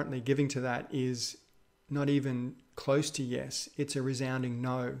we're currently giving to that is not even close to yes. It's a resounding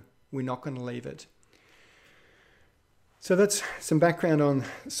no. We're not going to leave it. So that's some background on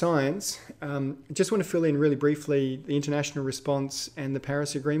science. Just want to fill in really briefly the international response and the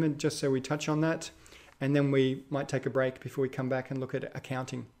Paris Agreement, just so we touch on that. And then we might take a break before we come back and look at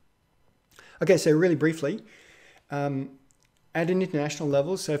accounting. Okay, so really briefly, at an international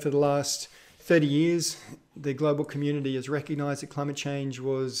level, so for the last 30 years, the global community has recognized that climate change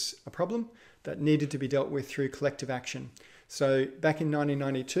was a problem that needed to be dealt with through collective action. So back in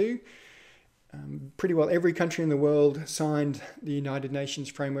 1992, pretty well every country in the world signed the United Nations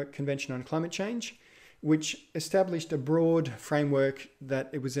Framework Convention on Climate Change, which established a broad framework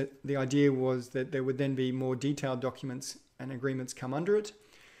that the idea was that there would then be more detailed documents and agreements come under it.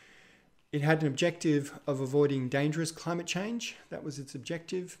 It had an objective of avoiding dangerous climate change. That was its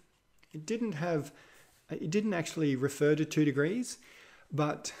objective. It didn't actually refer to 2 degrees,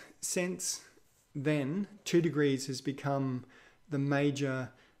 but since then, 2 degrees has become the major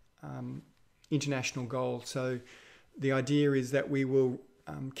international goal. So the idea is that we will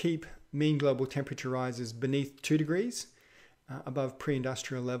keep mean global temperature rises beneath 2 degrees above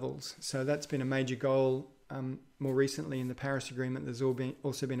pre-industrial levels. So that's been a major goal. More recently in the Paris Agreement, there's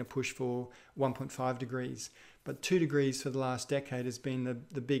also been a push for 1.5 degrees. But 2 degrees for the last decade has been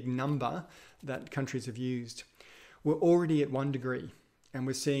the big number that countries have used. We're already at 1 degree and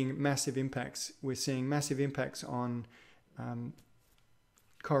we're seeing massive impacts. We're seeing massive impacts on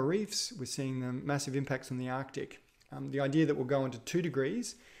coral reefs. We're seeing massive impacts on the Arctic. The idea that we'll go into 2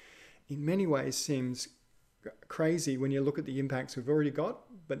 degrees in many ways seems crazy when you look at the impacts we've already got,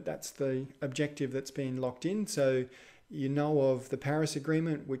 but that's the objective that's been locked in. So you know of the Paris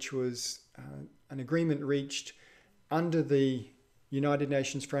Agreement, which was an agreement reached under the United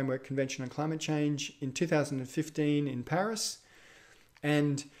Nations Framework Convention on Climate Change in 2015 in Paris.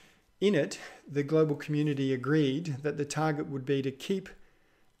 And in it, the global community agreed that the target would be to keep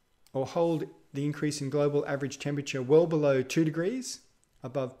or hold the increase in global average temperature well below 2 degrees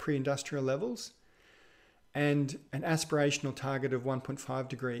above pre-industrial levels, and an aspirational target of 1.5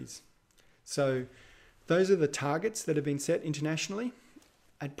 degrees. So those are the targets that have been set internationally.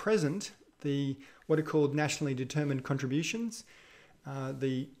 At present, what are called nationally determined contributions,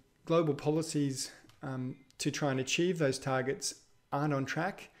 the global policies to try and achieve those targets aren't on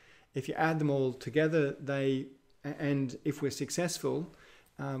track. If you add them all together, and if we're successful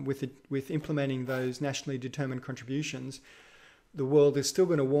with implementing those nationally determined contributions, the world is still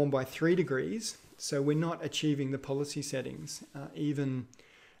going to warm by 3 degrees. So we're not achieving the policy settings, even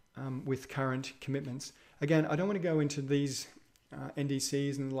with current commitments. Again, I don't want to go into these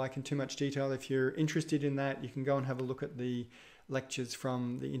NDCs and the like in too much detail. If you're interested in that, you can go and have a look at the lectures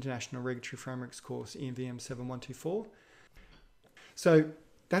from the International Regulatory Frameworks course, ENVM 7124. So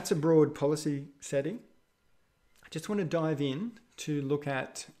that's a broad policy setting. I just want to dive in to look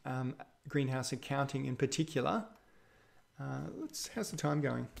at greenhouse accounting in particular. How's the time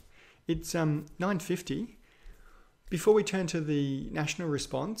going? It's 9:50. Before we turn to the national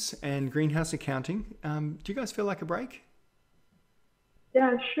response and greenhouse accounting, do you guys feel like a break?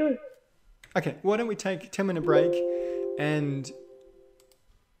 Yeah, sure. Okay, why don't we take a 10-minute break and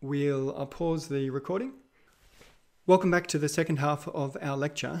I'll pause the recording. Welcome back to the second half of our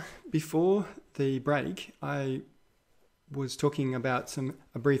lecture. Before the break, I was talking about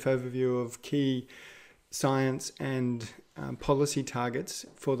a brief overview of key science and policy targets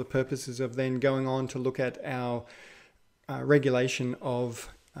for the purposes of then going on to look at our regulation of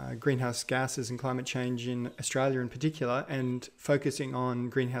greenhouse gases and climate change in Australia in particular, and focusing on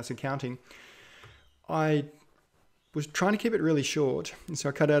greenhouse accounting. I was trying to keep it really short, and so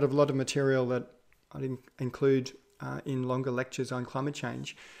I cut out a lot of material that I didn't include in longer lectures on climate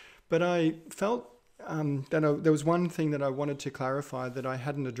change. But I felt there was one thing that I wanted to clarify that I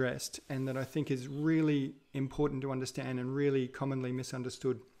hadn't addressed, and that I think is really important to understand and really commonly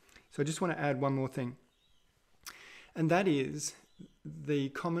misunderstood. So I just want to add one more thing. And that is,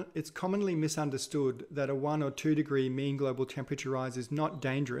 it's commonly misunderstood that a 1 or 2 degree mean global temperature rise is not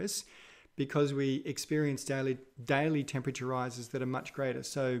dangerous because we experience daily temperature rises that are much greater.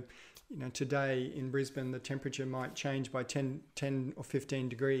 So, today in Brisbane, the temperature might change by 10 or 15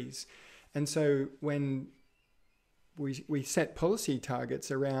 degrees. And so when we set policy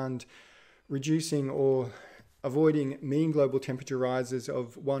targets around reducing or avoiding mean global temperature rises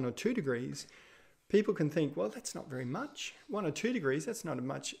of 1 or 2 degrees, people can think, well, that's not very much. 1 or 2 degrees, that's not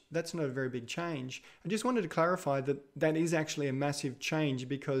a very big change. I just wanted to clarify that is actually a massive change,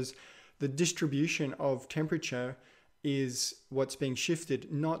 because the distribution of temperature is what's being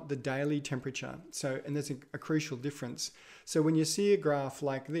shifted, not the daily temperature. And there's a crucial difference. So when you see a graph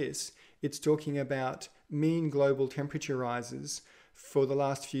like this, it's talking about mean global temperature rises for the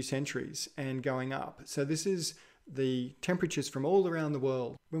last few centuries and going up. So this is the temperatures from all around the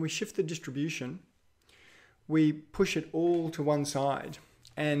world. When we shift the distribution, we push it all to one side.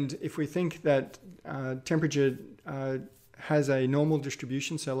 And if we think that temperature has a normal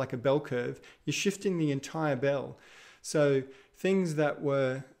distribution, so like a bell curve, you're shifting the entire bell. So things that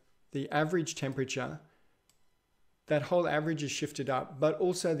were the average temperature, that whole average is shifted up, but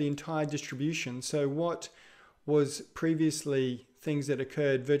also the entire distribution. So what was previously things that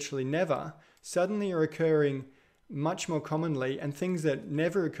occurred virtually never, suddenly are occurring much more commonly, and things that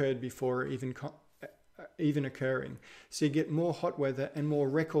never occurred before are even occurring. So you get more hot weather and more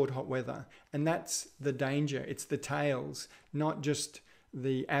record hot weather. And that's the danger. It's the tails, not just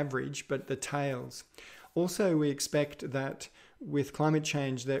the average, but the tails. Also, we expect that with climate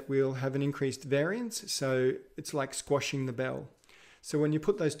change that we'll have an increased variance. So it's like squashing the bell. So when you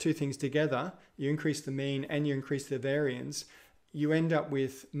put those two things together, you increase the mean and you increase the variance, you end up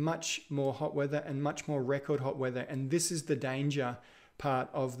with much more hot weather and much more record hot weather. And this is the danger part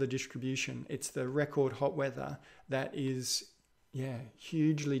of the distribution. It's the record hot weather that is,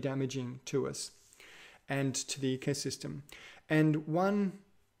 hugely damaging to us and to the ecosystem. And one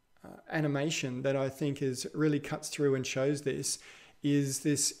animation that I think really cuts through and shows this is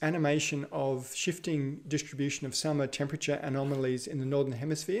this animation of shifting distribution of summer temperature anomalies in the Northern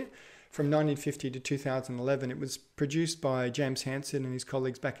Hemisphere from 1950 to 2011. It was produced by James Hansen and his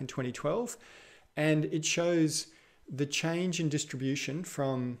colleagues back in 2012, and it shows the change in distribution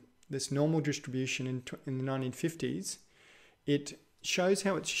from this normal distribution in the 1950s. It shows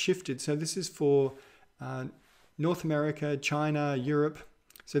how it's shifted. So this is for North America, China, Europe.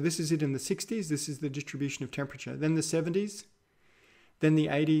 So this is it in the 60s. This is the distribution of temperature. Then the 70s, then the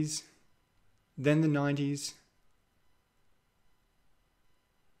 80s, then the 90s,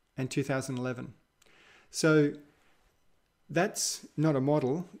 and 2011. So that's not a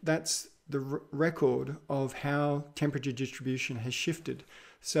model. That's the record of how temperature distribution has shifted.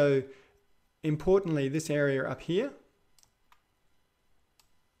 So importantly, this area up here,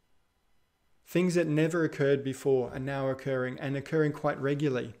 things that never occurred before are now occurring, and occurring quite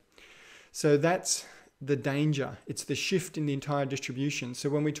regularly. So that's the danger. It's the shift in the entire distribution. So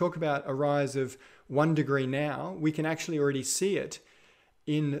when we talk about a rise of 1 degree now, we can actually already see it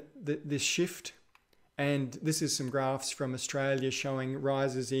in this shift. And this is some graphs from Australia showing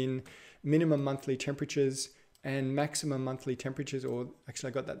rises in minimum monthly temperatures and maximum monthly temperatures, or actually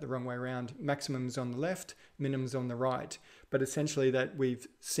I got that the wrong way around. Maximum's on the left, minimum's on the right. But essentially that we've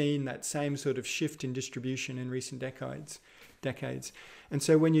seen that same sort of shift in distribution in recent decades. And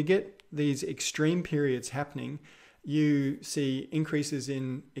so when you get these extreme periods happening, you see increases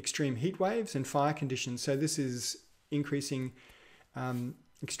in extreme heat waves and fire conditions. So this is increasing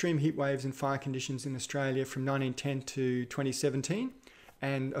extreme heat waves and fire conditions in Australia from 1910 to 2017.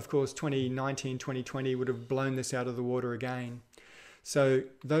 And of course, 2019, 2020 would have blown this out of the water again. So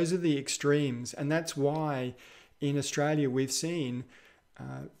those are the extremes. And that's why in Australia we've seen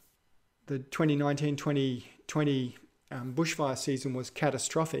the 2019-2020 bushfire season was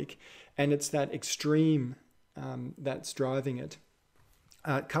catastrophic. And it's that extreme that's driving it,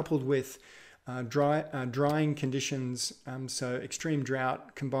 coupled with drying conditions, so extreme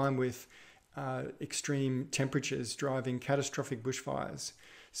drought combined with extreme temperatures driving catastrophic bushfires.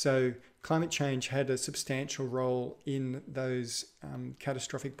 So climate change had a substantial role in those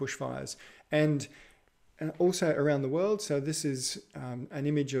catastrophic bushfires, and also around the world. So this is an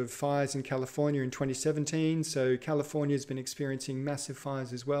image of fires in California in 2017. So California has been experiencing massive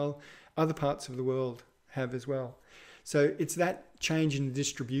fires as well. Other parts of the world have as well. So it's that change in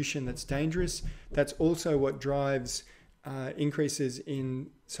distribution that's dangerous. That's also what drives increases in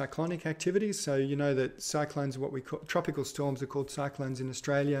cyclonic activities. So you know that cyclones, what we call tropical storms, are called cyclones in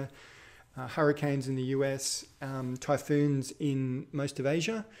Australia, hurricanes in the US, typhoons in most of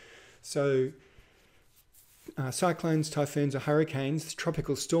Asia. So cyclones, typhoons, or hurricanes,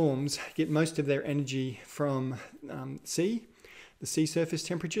 tropical storms, get most of their energy from the sea surface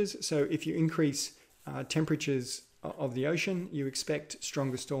temperatures. So if you increase temperatures of the ocean, you expect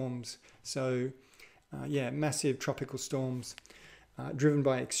stronger storms. So massive tropical storms driven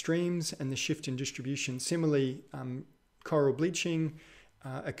by extremes and the shift in distribution. Similarly, coral bleaching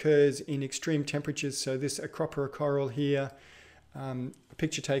occurs in extreme temperatures. So this Acropora coral here, a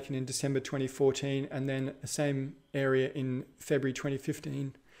picture taken in December 2014, and then the same area in February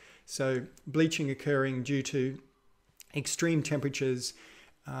 2015. So bleaching occurring due to extreme temperatures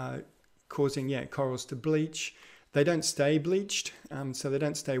causing corals to bleach. They don't stay bleached, so they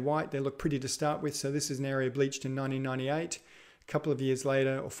don't stay white. They look pretty to start with. So this is an area bleached in 1998. A couple of years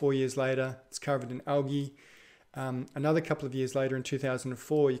later, or 4 years later, it's covered in algae. Another couple of years later, in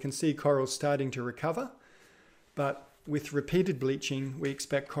 2004, you can see corals starting to recover. But with repeated bleaching, we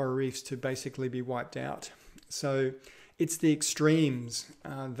expect coral reefs to basically be wiped out. So it's the extremes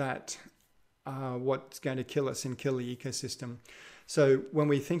that are what's going to kill us and kill the ecosystem. So when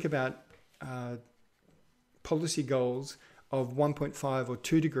we think about policy goals, of 1.5 or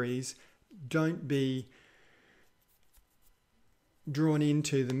 2 degrees, don't be drawn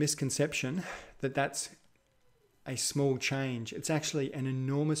into the misconception that that's a small change. It's actually an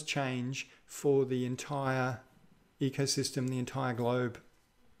enormous change for the entire ecosystem, the entire globe.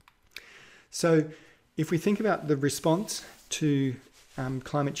 So if we think about the response to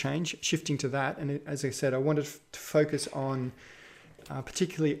climate change, shifting to that, and as I said, I wanted to focus on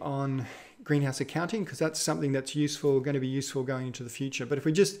particularly on greenhouse accounting, because that's something that's going to be useful going into the future. But if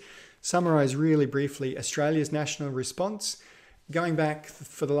we just summarize really briefly Australia's national response, going back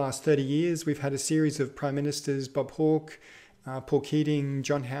for the last 30 years, we've had a series of prime ministers: Bob Hawke, Paul Keating,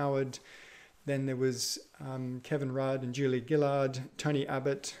 John Howard. Then there was Kevin Rudd and Julia Gillard, Tony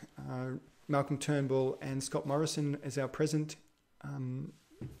Abbott, Malcolm Turnbull, and Scott Morrison as our present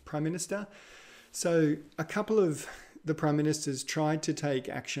prime minister. So a couple of the prime ministers tried to take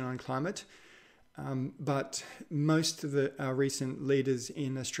action on climate, but most of our recent leaders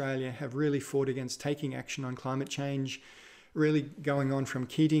in Australia have really fought against taking action on climate change, really going on from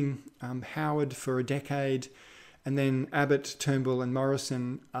Keating, Howard for a decade, and then Abbott, Turnbull and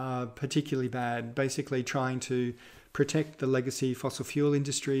Morrison are particularly bad, basically trying to protect the legacy fossil fuel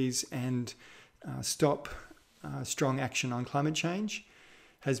industries and stop strong action on climate change,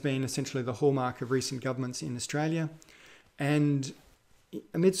 has been essentially the hallmark of recent governments in Australia. And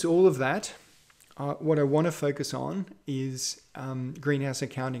amidst all of that, what I want to focus on is greenhouse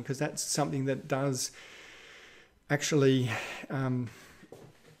accounting, because that's something that does actually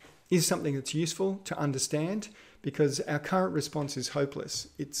is something that's useful to understand, because our current response is hopeless.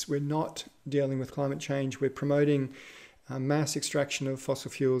 We're not dealing with climate change. We're promoting mass extraction of fossil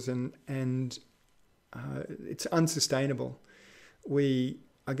fuels, and it's unsustainable.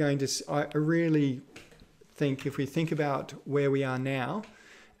 I really think if we think about where we are now,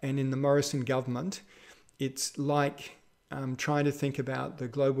 and in the Morrison government, it's like trying to think about the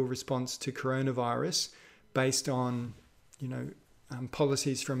global response to coronavirus based on,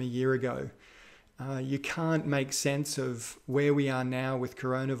 policies from a year ago. You can't make sense of where we are now with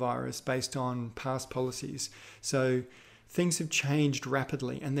coronavirus based on past policies. So things have changed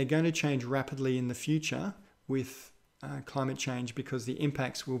rapidly, and they're going to change rapidly in the future with climate change, because the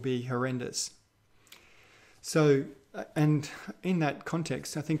impacts will be horrendous. So, and in that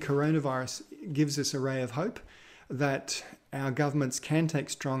context, I think coronavirus gives us a ray of hope that our governments can take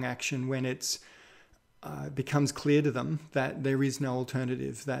strong action when it's becomes clear to them that there is no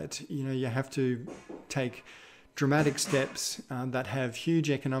alternative, that you have to take dramatic steps that have huge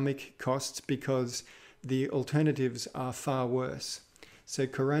economic costs, because the alternatives are far worse. So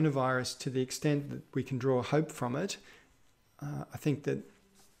coronavirus, to the extent that we can draw hope from it, I think that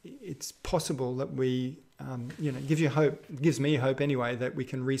it's possible that we, gives me hope anyway, that we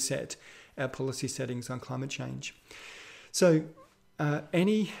can reset our policy settings on climate change. So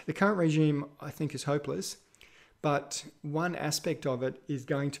the current regime, I think, is hopeless, but one aspect of it is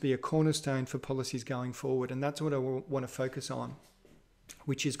going to be a cornerstone for policies going forward, and that's what I want to focus on,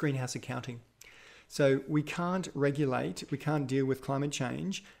 which is greenhouse accounting. So we can't deal with climate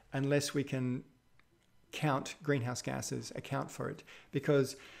change unless we can count greenhouse gases, account for it,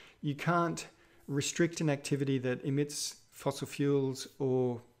 because you can't restrict an activity that emits fossil fuels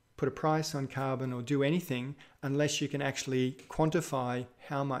or put a price on carbon or do anything unless you can actually quantify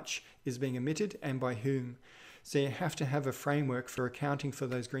how much is being emitted and by whom. So you have to have a framework for accounting for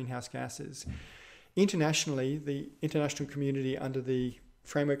those greenhouse gases. Internationally, the international community, under the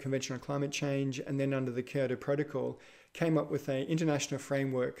Framework Convention on Climate Change and then under the Kyoto Protocol, came up with an international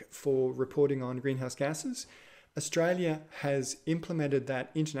framework for reporting on greenhouse gases. Australia has implemented that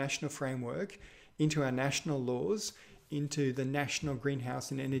international framework into our national laws, into the National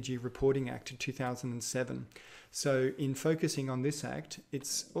Greenhouse and Energy Reporting Act of 2007. So in focusing on this act,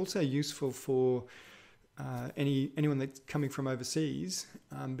 it's also useful for anyone that's coming from overseas,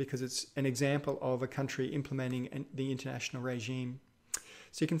 because it's an example of a country implementing the international regime.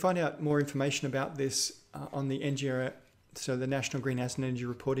 So you can find out more information about this on the NGR, so the National Greenhouse and Energy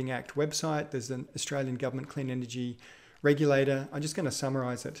Reporting Act website. There's an Australian Government Clean Energy Regulator. I'm just going to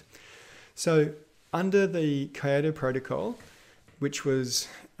summarise it. So under the Kyoto Protocol, which was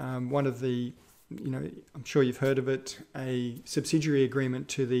one of the, I'm sure you've heard of it, a subsidiary agreement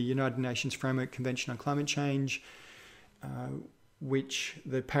to the United Nations Framework Convention on Climate Change, which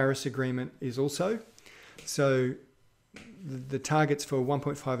the Paris Agreement is also. So the targets for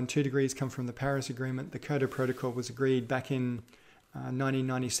 1.5 and 2 degrees come from the Paris Agreement. The Kyoto Protocol was agreed back in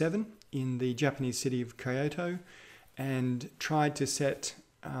 1997 in the Japanese city of Kyoto, and tried to set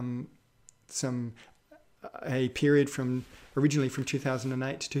some a period originally from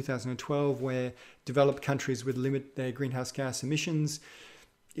 2008 to 2012 where developed countries would limit their greenhouse gas emissions.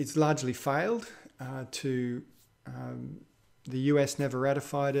 It's largely failed. The US never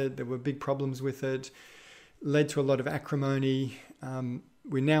ratified it. There were big problems with it. Led to a lot of acrimony.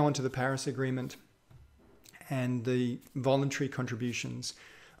 We're now onto the Paris Agreement and the voluntary contributions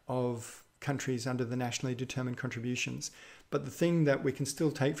of countries under the nationally determined contributions. But the thing that we can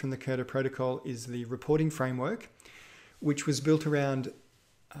still take from the Kyoto Protocol is the reporting framework, which was built around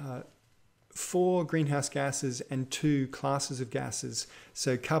 4 greenhouse gases and 2 classes of gases.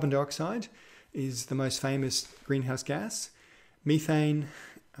 So carbon dioxide is the most famous greenhouse gas, methane,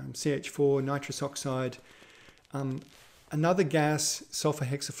 CH4, nitrous oxide. Another gas, sulfur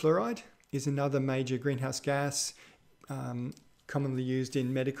hexafluoride, is another major greenhouse gas, commonly used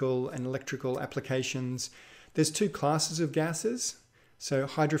in medical and electrical applications. There's 2 classes of gases. So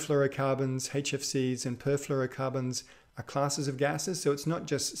hydrofluorocarbons, HFCs, and perfluorocarbons are classes of gases. So it's not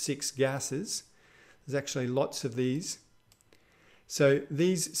just 6 gases. There's actually lots of these. So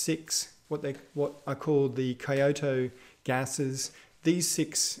these 6, what are called the Kyoto gases, these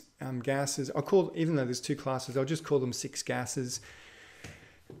 6 gases, even though there's 2 classes, I'll just call them 6 gases.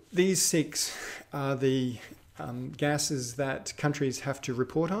 These 6 are the gases that countries have to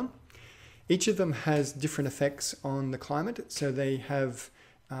report on. Each of them has different effects on the climate, so they have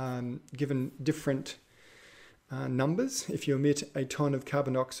given different numbers. If you emit a ton of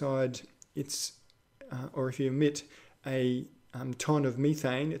carbon dioxide, or if you emit a ton of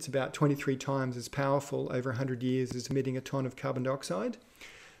methane, it's about 23 times as powerful over 100 years as emitting a ton of carbon dioxide.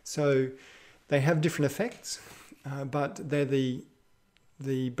 So they have different effects, but they're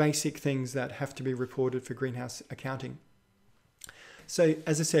the basic things that have to be reported for greenhouse accounting. So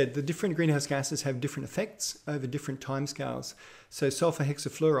as I said, the different greenhouse gases have different effects over different timescales. So sulfur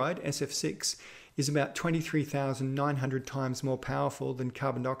hexafluoride, SF6, is about 23,900 times more powerful than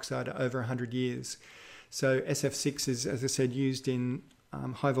carbon dioxide over 100 years. So SF6 is, as I said, used in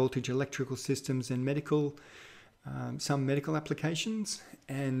high voltage electrical systems and some medical applications.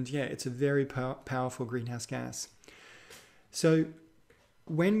 And yeah, it's a very powerful greenhouse gas. So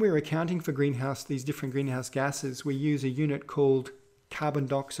when we're accounting for these different greenhouse gases, we use a unit called carbon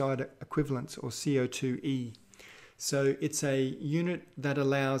dioxide equivalence, or CO2e. So it's a unit that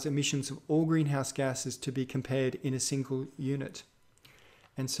allows emissions of all greenhouse gases to be compared in a single unit.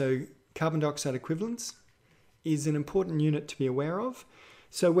 And so carbon dioxide equivalence is an important unit to be aware of.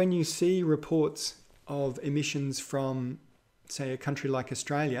 So when you see reports of emissions from, say, a country like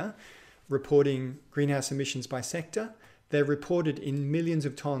Australia reporting greenhouse emissions by sector, they're reported in millions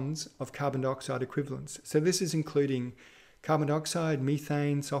of tons of carbon dioxide equivalents. So this is including carbon dioxide,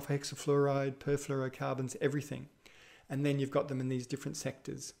 methane, sulfur hexafluoride, perfluorocarbons, everything. And then you've got them in these different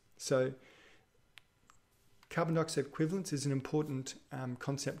sectors. So carbon dioxide equivalence is an important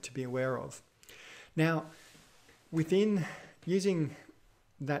concept to be aware of. Now, within using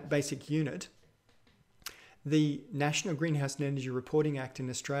that basic unit, the National Greenhouse and Energy Reporting Act in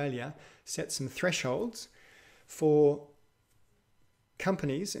Australia sets some thresholds for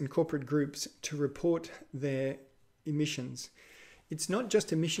companies and corporate groups to report their emissions. It's not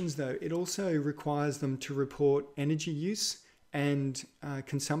just emissions though, it also requires them to report energy use and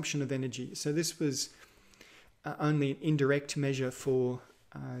consumption of energy. So this was only an indirect measure for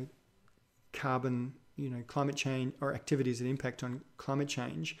carbon, climate change, or activities that impact on climate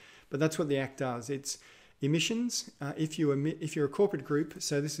change. But that's what the Act does. It's emissions. If you're a corporate group,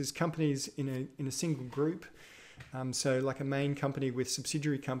 so this is companies in a single group, so like a main company with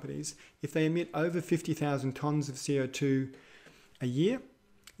subsidiary companies, if they emit over 50,000 tons of CO2 a year,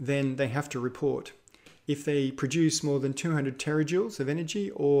 then they have to report. If they produce more than 200 terajoules of energy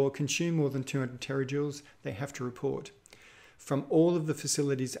or consume more than 200 terajoules, they have to report from all of the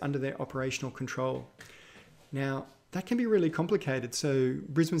facilities under their operational control. Now, that can be really complicated. So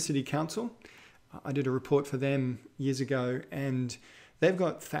Brisbane City Council, I did a report for them years ago, and they've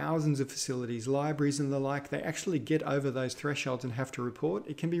got thousands of facilities, libraries and the like. They actually get over those thresholds and have to report.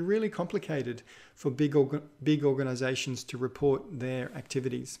 It can be really complicated for big organizations to report their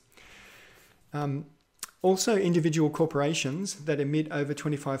activities. Also, individual corporations that emit over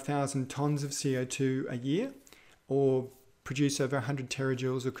 25,000 tons of CO2 a year, or produce over 100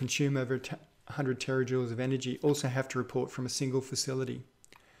 terajoules or consume over 100 terajoules of energy, also have to report from a single facility.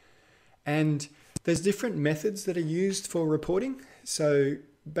 And there's different methods that are used for reporting. So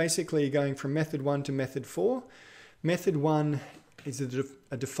basically going from method 1 to method 4. Method 1 is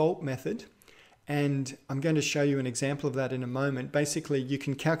a default method, and I'm going to show you an example of that in a moment. Basically, you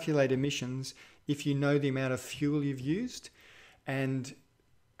can calculate emissions if you know the amount of fuel you've used and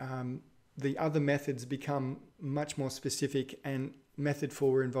the other methods become much more specific, and method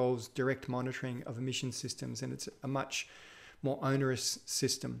 4 involves direct monitoring of emission systems, and it's a much more onerous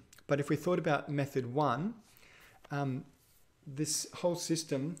system. But if we thought about method 1, this whole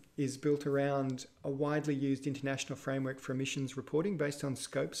system is built around a widely used international framework for emissions reporting based on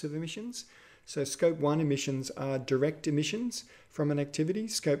scopes of emissions. So scope 1 emissions are direct emissions from an activity.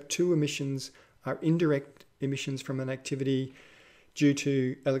 Scope 2 emissions are indirect emissions from an activity due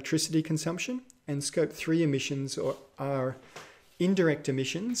to electricity consumption. And scope 3 emissions are indirect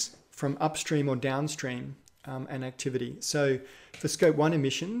emissions from upstream or downstream an activity. So for scope 1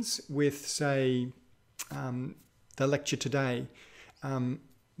 emissions, with say the lecture today,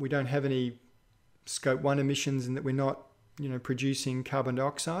 we don't have any scope 1 emissions in that we're not producing carbon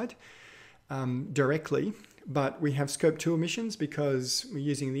dioxide directly, but we have scope 2 emissions because we're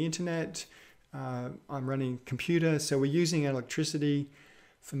using the internet, I'm running a computer, so we're using electricity.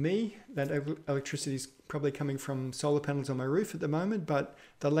 For me, that electricity is probably coming from solar panels on my roof at the moment, but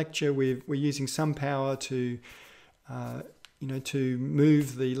the lecture we're using some power to to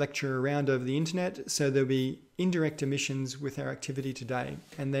move the lecture around over the internet. So there'll be indirect emissions with our activity today,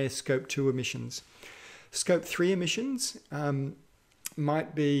 and they're scope 2 emissions. Scope 3 emissions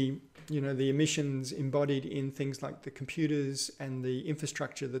might be the emissions embodied in things like the computers and the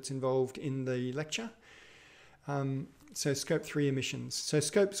infrastructure that's involved in the lecture. So scope 3 emissions. So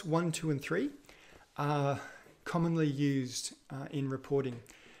scopes 1, 2 and 3 are commonly used in reporting,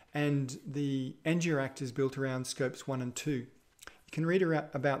 and the Energy Act is built around scopes 1 and 2. You can read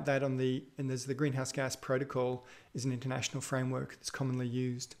about that and there's the Greenhouse Gas Protocol is an international framework that's commonly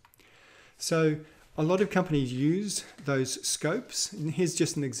used. So a lot of companies use those scopes. And here's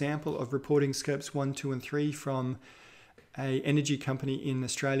just an example of reporting scopes 1, 2 and 3 from an energy company in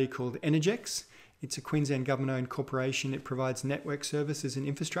Australia called Energex. It's a Queensland government-owned corporation. It provides network services and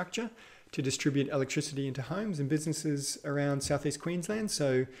infrastructure to distribute electricity into homes and businesses around southeast Queensland.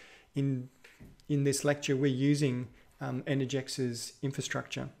 So in this lecture, we're using Energex's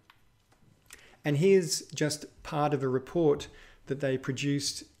infrastructure. And here's just part of a report that they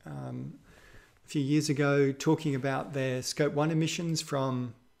produced a few years ago, talking about their scope 1 emissions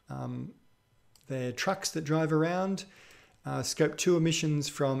from their trucks that drive around, scope 2 emissions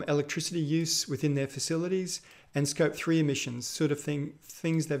from electricity use within their facilities, and scope 3 emissions.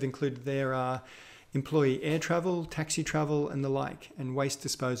 Things they've included there are employee air travel, taxi travel, and the like, and waste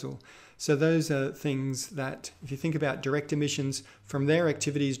disposal. So those are things that, if you think about direct emissions from their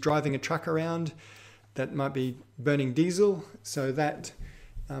activities, driving a truck around, that might be burning diesel, so that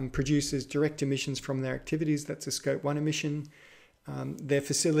produces direct emissions from their activities. That's a scope 1 emission. Their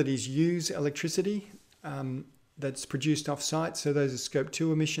facilities use electricity that's produced off-site, so those are scope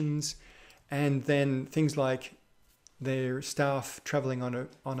 2 emissions. And then things like their staff travelling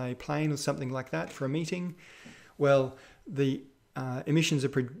on a plane or something like that for a meeting. Well, the emissions are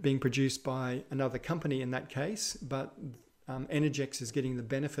being produced by another company in that case, but Energex is getting the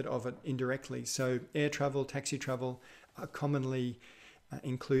benefit of it indirectly. So air travel, taxi travel are commonly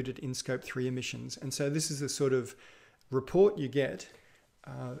included in scope 3 emissions. And so this is the sort of report you get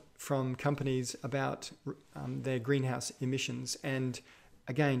from companies about their greenhouse emissions. And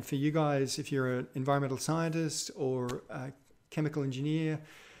again, for you guys, if you're an environmental scientist or a chemical engineer,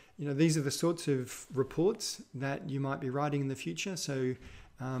 these are the sorts of reports that you might be writing in the future. So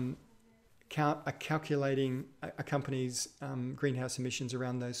calculating a company's greenhouse emissions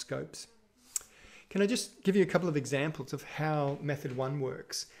around those scopes. Can I just give you a couple of examples of how method 1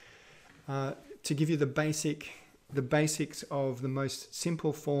 works to give you the basics of the most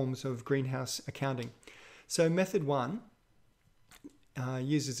simple forms of greenhouse accounting. So method 1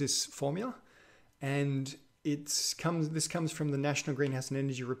 uses this formula, and this comes from the National Greenhouse and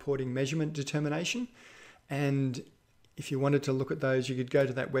Energy Reporting Measurement Determination. And if you wanted to look at those, you could go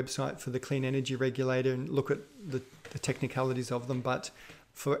to that website for the Clean Energy Regulator and look at the technicalities of them. But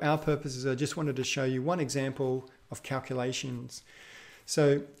for our purposes, I just wanted to show you one example of calculations.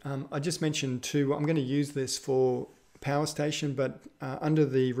 So I just mentioned I'm going to use this for power station, but under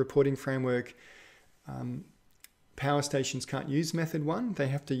the reporting framework, power stations can't use method 1. They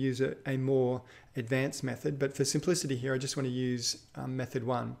have to use a more advanced method. But for simplicity here, I just want to use method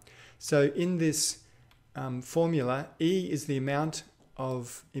 1. So in this formula, E is the amount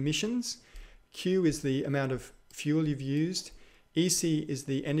of emissions, Q is the amount of fuel you've used, EC is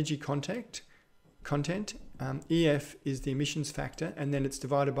the energy content, EF is the emissions factor, and then it's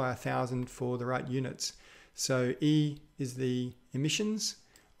divided by 1,000 for the right units. So E is the emissions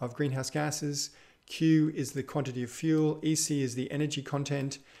of greenhouse gases, Q is the quantity of fuel, EC is the energy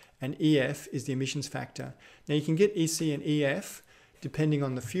content, and EF is the emissions factor. Now you can get EC and EF depending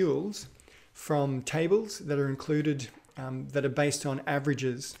on the fuels. from tables that are included that are based on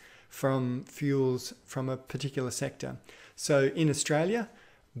averages from fuels from a particular sector. So in Australia,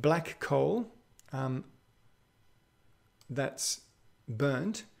 black coal that's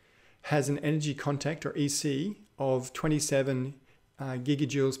burnt has an energy content, or EC, of 27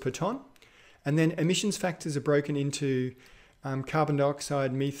 gigajoules per tonne. And then emissions factors are broken into carbon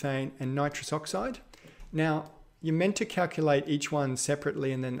dioxide, methane, and nitrous oxide. Now, you're meant to calculate each one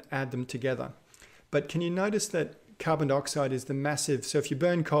separately and then add them together. But can you notice that carbon dioxide is the massive, so if you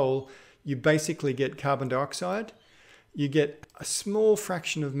burn coal, you basically get carbon dioxide, you get a small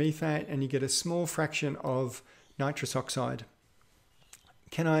fraction of methane, and you get a small fraction of nitrous oxide.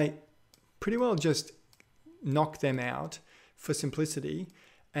 Can I pretty well just knock them out for simplicity?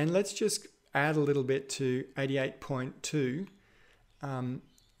 And let's just add a little bit to 88.2.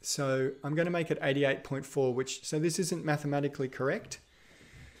 So I'm going to make it 88.4, which, so this isn't mathematically correct,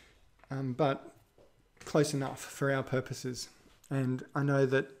 but close enough for our purposes. And I know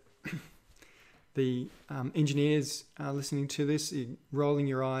that the engineers are listening to this, rolling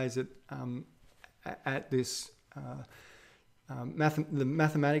your eyes at this, the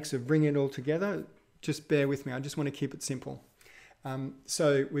mathematics of bringing it all together. Just bear with me. I just want to keep it simple.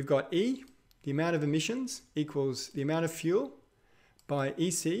 So we've got E, the amount of emissions, equals the amount of fuel by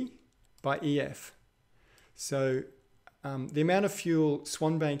EC by EF. So the amount of fuel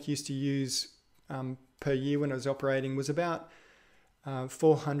Swanbank used to use per year when it was operating was about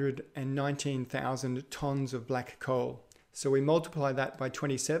 419,000 tonnes of black coal. So we multiply that by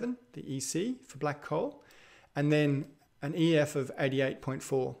 27, the EC for black coal, and then an EF of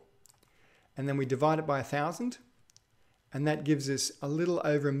 88.4. And then we divide it by 1,000, and that gives us a little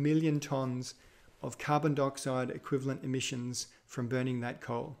over 1 million tonnes of carbon dioxide equivalent emissions from burning that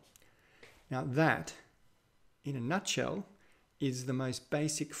coal. Now that, in a nutshell, is the most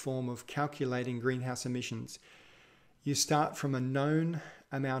basic form of calculating greenhouse emissions. You start from a known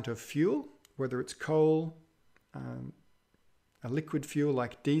amount of fuel, whether it's coal, a liquid fuel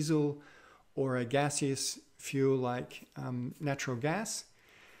like diesel, or a gaseous fuel like natural gas.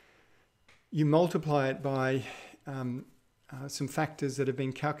 You multiply it by some factors that have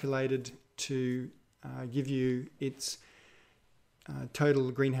been calculated to give you its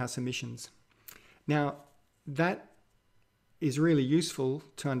total greenhouse emissions. Now, that is really useful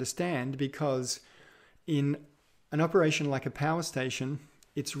to understand, because in an operation like a power station,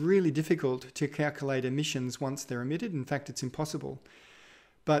 it's really difficult to calculate emissions once they're emitted. In fact, it's impossible.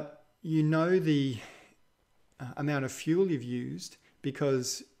 But you know the amount of fuel you've used,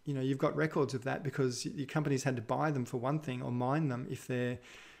 because you've got records of that, because your companies had to buy them for one thing, or mine them if they're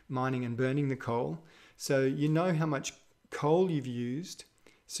mining and burning the coal. So you know how much coal you've used.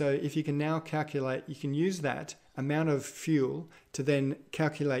 So if you can now calculate, you can use that amount of fuel to then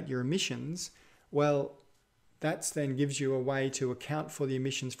calculate your emissions. Well, that then gives you a way to account for the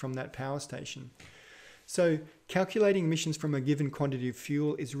emissions from that power station. So calculating emissions from a given quantity of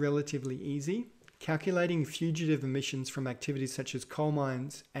fuel is relatively easy. Calculating fugitive emissions from activities such as coal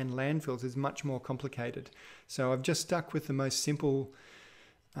mines and landfills is much more complicated. So I've just stuck with the most simple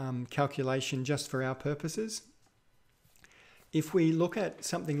calculation just for our purposes. If we look at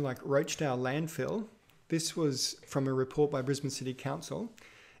something like Rochedale landfill, this was from a report by Brisbane City Council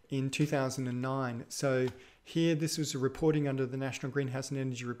in 2009. So here, this was a reporting under the National Greenhouse and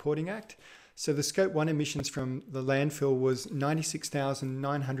Energy Reporting Act. So the Scope 1 emissions from the landfill was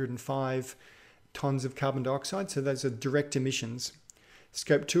 96,905 tonnes of carbon dioxide. So those are direct emissions.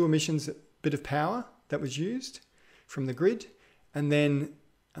 Scope 2 emissions, a bit of power that was used from the grid. And then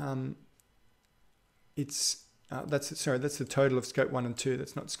that's the total of Scope 1 and 2.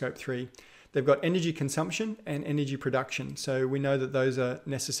 That's not Scope 3. They've got energy consumption and energy production. So we know that those are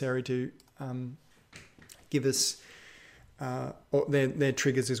necessary to give us, or they're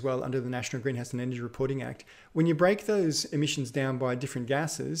triggers as well under the National Greenhouse and Energy Reporting Act. When you break those emissions down by different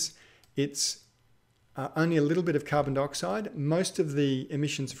gases, it's only a little bit of carbon dioxide. Most of the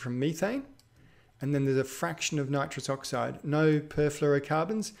emissions are from methane. And then there's a fraction of nitrous oxide. No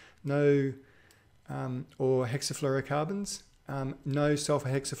perfluorocarbons, no or hexafluorocarbons, no sulfur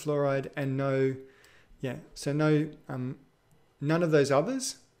hexafluoride, and none of those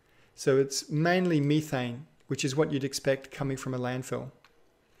others. So it's mainly methane, which is what you'd expect coming from a landfill.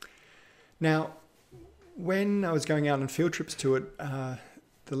 Now, when I was going out on field trips to it, the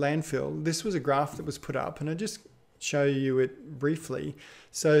landfill, this was a graph that was put up, and I'll just show you it briefly.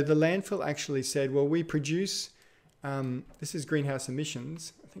 So the landfill actually said, well, we produce, this is greenhouse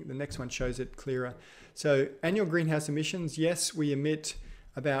emissions. I think the next one shows it clearer. So annual greenhouse emissions, yes, we emit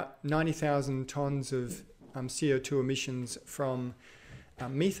about 90,000 tonnes of CO2 emissions from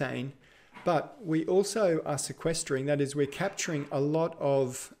methane, But we also are sequestering, that is, we're capturing a lot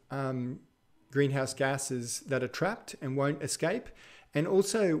of greenhouse gases that are trapped and won't escape. And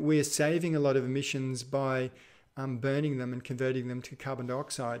also we're saving a lot of emissions by burning them and converting them to carbon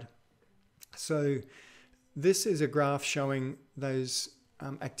dioxide. So this is a graph showing those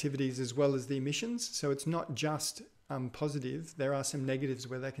activities as well as the emissions. So it's not just positive. There are some negatives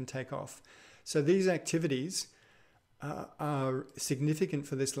where they can take off. So these activities are significant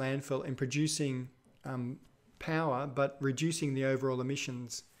for this landfill in producing power, but reducing the overall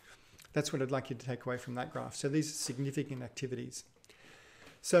emissions. That's what I'd like you to take away from that graph. So these are significant activities.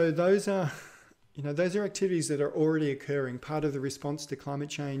 So those are activities that are already occurring, part of the response to climate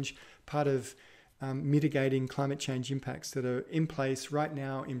change, part of mitigating climate change impacts that are in place right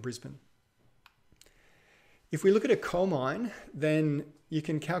now in Brisbane. If we look at a coal mine, then you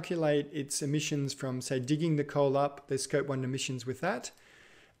can calculate its emissions from, say, digging the coal up, there's Scope 1 emissions with that,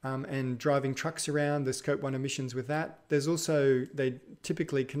 and driving trucks around, there's Scope 1 emissions with that. There's also, they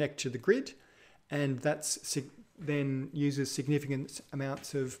typically connect to the grid, and that's then uses significant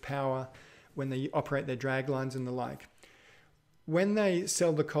amounts of power when they operate their drag lines and the like. When they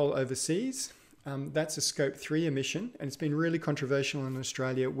sell the coal overseas, that's a Scope 3 emission, and it's been really controversial in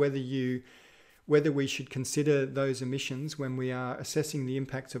Australia whether we should consider those emissions when we are assessing the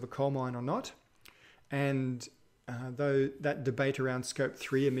impacts of a coal mine or not. And though that debate around Scope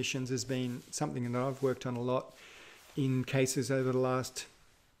 3 emissions has been something that I've worked on a lot in cases over the last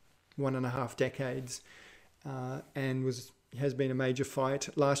 1.5 decades, and has been a major fight.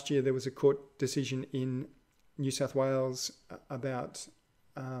 Last year there was a court decision in New South Wales about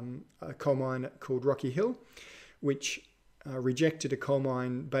a coal mine called Rocky Hill, which rejected a coal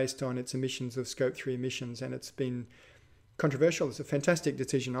mine based on its emissions of Scope 3 emissions, and it's been controversial. It's a fantastic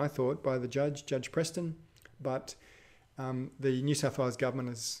decision, I thought, by the judge, Judge Preston, but the New South Wales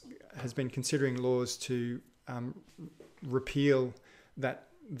government has been considering laws to repeal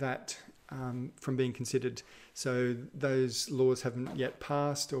that from being considered. So those laws haven't yet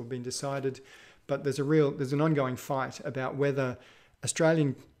passed or been decided, but there's an ongoing fight about whether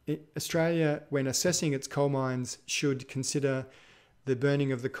Australia, when assessing its coal mines, should consider the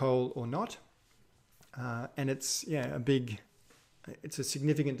burning of the coal or not. And it's a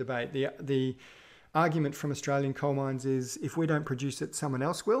significant debate. The argument from Australian coal mines is if we don't produce it, someone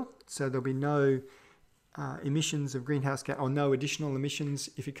else will. So there'll be no emissions of greenhouse gas, or no additional emissions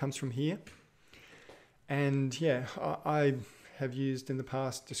if it comes from here. And I have used in the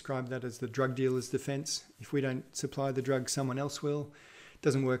past, described that as the drug dealer's defense. If we don't supply the drug, someone else will. It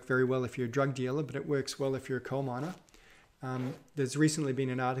doesn't work very well if you're a drug dealer, but it works well if you're a coal miner. There's recently been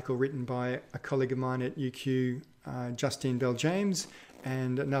an article written by a colleague of mine at UQ, Justine Bell-James,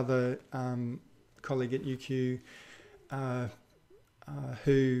 and another colleague at UQ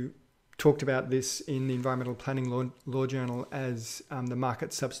who talked about this in the Environmental Planning Law Journal as the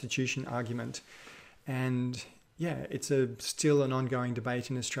market substitution argument. And it's still an ongoing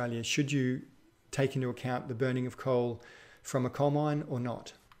debate in Australia. Should you take into account the burning of coal from a coal mine or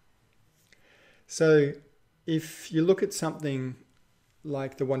not? So if you look at something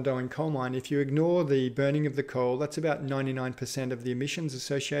like the Wandoan coal mine, if you ignore the burning of the coal, that's about 99% of the emissions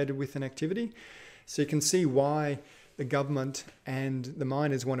associated with an activity. So you can see why the government and the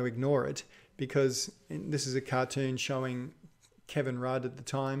miners want to ignore it, because this is a cartoon showing Kevin Rudd at the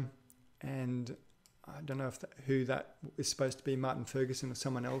time, and I don't know who that is supposed to be, Martin Ferguson or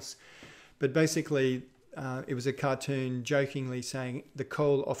someone else, but basically it was a cartoon jokingly saying the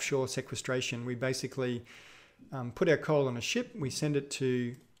coal offshore sequestration. We basically put our coal on a ship, we send it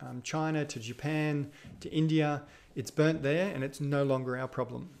to China, to Japan, to India. It's burnt there and it's no longer our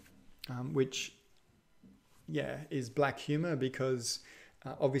problem, which is black humor, because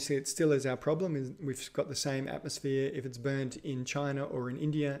obviously it still is our problem. We've got the same atmosphere. If it's burnt in China or in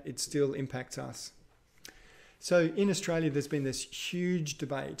India, it still impacts us. So in Australia, there's been this huge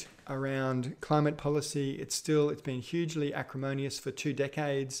debate around climate policy. It's been hugely acrimonious for 2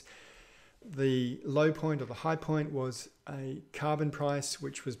 decades. The low point or the high point was a carbon price,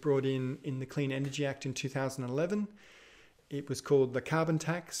 which was brought in the Clean Energy Act in 2011. It was called the carbon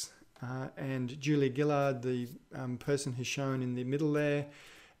tax. And Julia Gillard, the person who's shown in the middle there,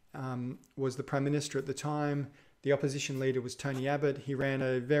 was the Prime Minister at the time. The opposition leader was Tony Abbott. He ran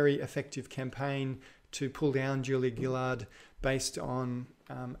a very effective campaign to pull down Julia Gillard based on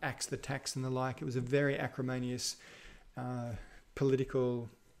Axe the Tax and the like. It was a very acrimonious political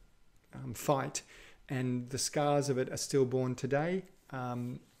fight, and the scars of it are still born today.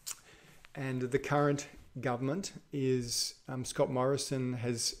 And the current government is Scott Morrison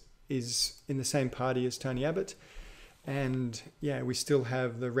is in the same party as Tony Abbott, And yeah, we still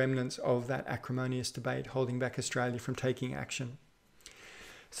have the remnants of that acrimonious debate holding back Australia from taking action.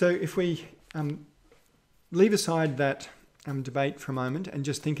 So if we leave aside that debate for a moment and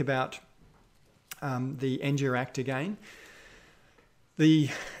just think about the NGER Act again, the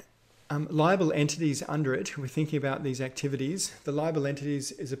liable entities under it, we're thinking about these activities. The liable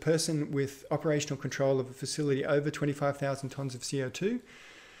entities is a person with operational control of a facility over 25,000 tonnes of CO2,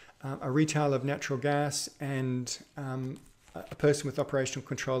 a retail of natural gas, and a person with operational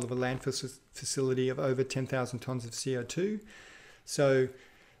control of a landfill facility of over 10,000 tonnes of CO2. So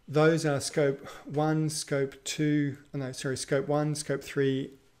those are scope 1, scope 3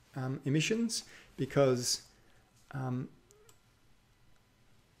 emissions, because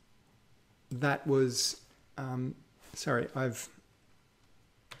that was, I've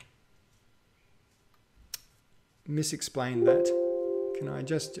misexplained that. Can I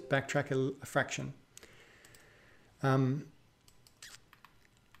just backtrack a fraction? Can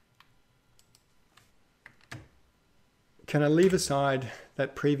I leave aside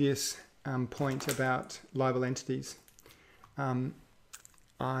that previous point about liable entities? I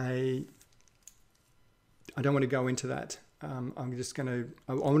don't want to go into that. I'm just going to,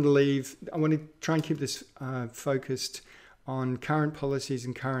 I want to try and keep this focused on current policies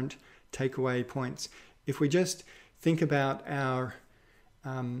and current takeaway points. If we just think about our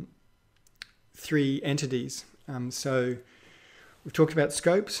three entities, so we've talked about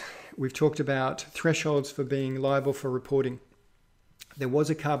scopes, we've talked about thresholds for being liable for reporting. There was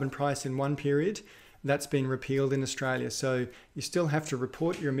a carbon price in one period, that's been repealed in Australia. So you still have to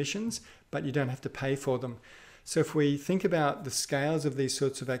report your emissions, but you don't have to pay for them. So if we think about the scales of these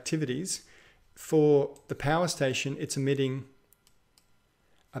sorts of activities, for the power station, it's emitting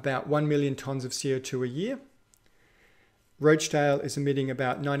about 1 million tonnes of CO2 a year. Rochedale is emitting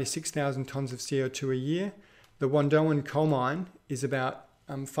about 96,000 tonnes of CO2 a year. The Wandoan coal mine is about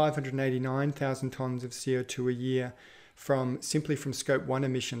 589,000 tonnes of CO2 a year simply from scope 1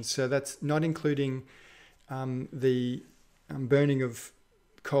 emissions. So that's not including the burning of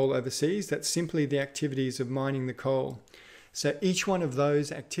coal overseas. That's simply the activities of mining the coal. So each one of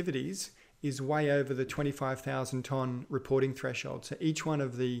those activities is way over the 25,000 tonne reporting threshold. So each one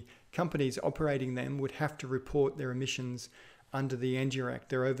of the companies operating them would have to report their emissions under the NGER Act.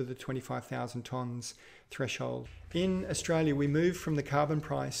 They're over the 25,000 tonnes threshold. In Australia, we moved from the carbon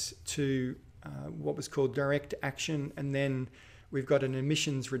price to what was called direct action, and then we've got an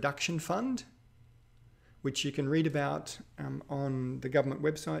emissions reduction fund, which you can read about on the government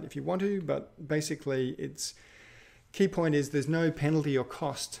website if you want to, but basically its key point is there's no penalty or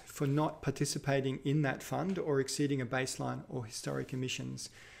cost for not participating in that fund or exceeding a baseline or historic emissions.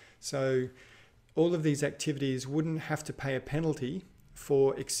 So all of these activities wouldn't have to pay a penalty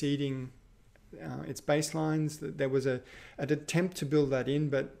for exceeding its baselines. There was an attempt to build that in,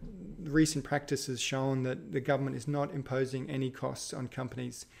 but recent practice has shown that the government is not imposing any costs on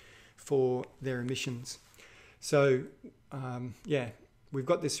companies for their emissions. So we've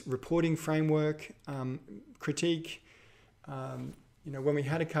got this reporting framework critique. When we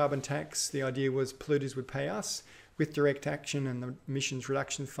had a carbon tax, the idea was polluters would pay us. With direct action and the emissions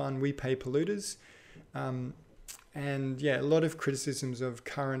reduction fund, we pay polluters. A lot of criticisms of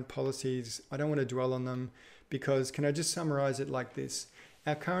current policies. I don't want to dwell on them because, can I just summarize it like this?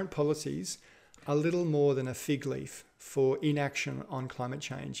 Our current policies are little more than a fig leaf for inaction on climate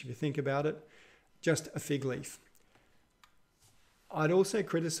change. If you think about it, just a fig leaf. I'd also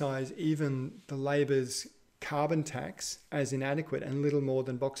criticize even the Labor's carbon tax as inadequate and little more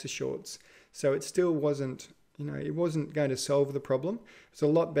than boxer shorts. So it still wasn't, it wasn't going to solve the problem. It's a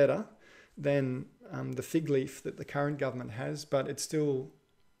lot better than the fig leaf that the current government has, but it still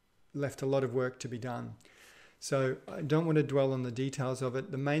left a lot of work to be done. So I don't want to dwell on the details of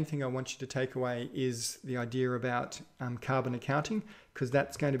it. The main thing I want you to take away is the idea about carbon accounting, because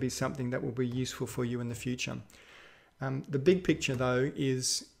that's going to be something that will be useful for you in the future. The big picture, though,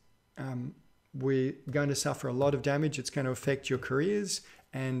 is we're going to suffer a lot of damage. It's going to affect your careers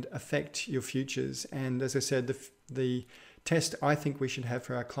and affect your futures. And as I said, the test I think we should have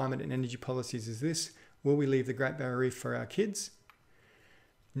for our climate and energy policies is this: will we leave the Great Barrier Reef for our kids?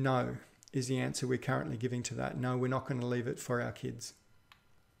 No, is the answer we're currently giving to that. No, we're not going to leave it for our kids.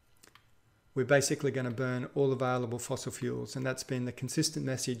 We're basically going to burn all available fossil fuels, and that's been the consistent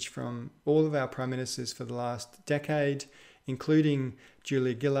message from all of our prime ministers for the last decade, including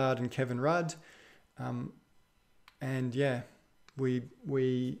Julia Gillard and Kevin Rudd.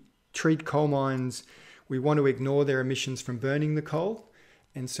 We treat coal mines, we want to ignore their emissions from burning the coal,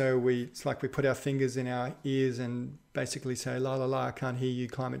 and so it's like we put our fingers in our ears and basically say, la la la, I can't hear you,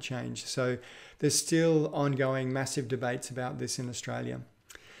 climate change. So there's still ongoing massive debates about this in Australia.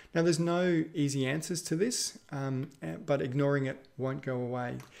 Now, there's no easy answers to this, but ignoring it won't go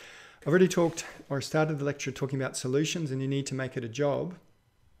away. I've already talked or started the lecture talking about solutions, and you need to make it a job.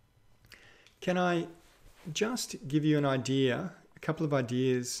 Can I just give you an idea, a couple of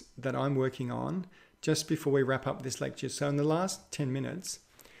ideas that I'm working on just before we wrap up this lecture? So in the last 10 minutes,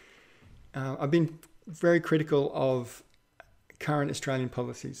 I've been very critical of current Australian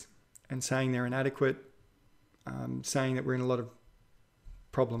policies and saying they're inadequate, saying that we're in a lot of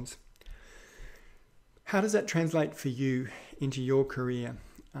problems. How does that translate for you into your career?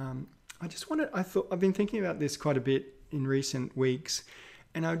 I've been thinking about this quite a bit in recent weeks,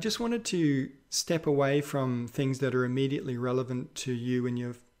 and I just wanted to step away from things that are immediately relevant to you in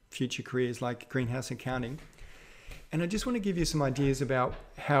your future careers, like greenhouse accounting. And I just want to give you some ideas about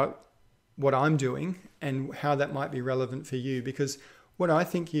what I'm doing and how that might be relevant for you, because what I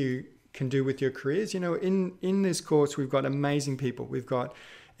think you can do with your careers, in this course, we've got amazing people. We've got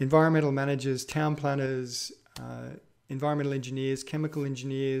environmental managers, town planners, environmental engineers, chemical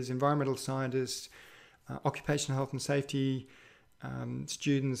engineers, environmental scientists, occupational health and safety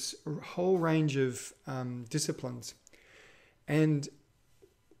students, a whole range of disciplines. And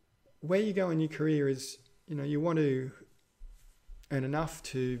where you go in your career is, you want to earn enough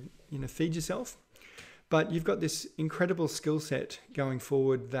to, feed yourself, but you've got this incredible skill set going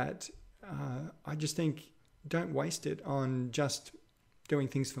forward that I just think don't waste it on just doing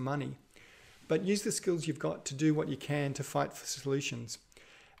things for money, but use the skills you've got to do what you can to fight for solutions.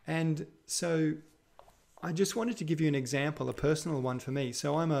 And so I just wanted to give you an example, a personal one for me.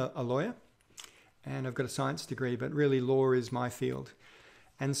 So I'm a lawyer and I've got a science degree, but really law is my field.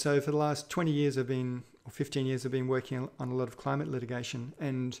 And so for the last 20 years or 15 years, I've been working on a lot of climate litigation.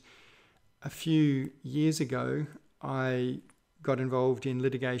 And a few years ago, I got involved in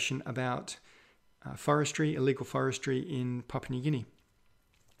litigation about illegal forestry in Papua New Guinea.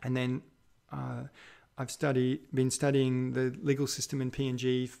 And then I've been studying the legal system in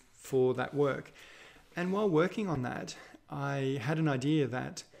PNG for that work. And while working on that, I had an idea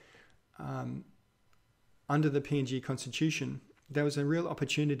that under the PNG constitution, there was a real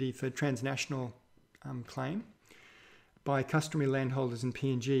opportunity for transnational claim by customary landholders in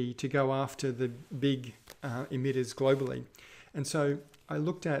PNG to go after the big emitters globally. And so I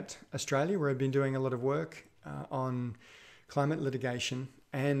looked at Australia, where I've been doing a lot of work on climate litigation,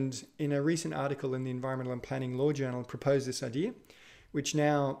 and in a recent article in the Environmental and Planning Law Journal proposed this idea, which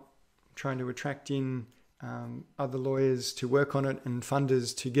now I'm trying to attract in other lawyers to work on it and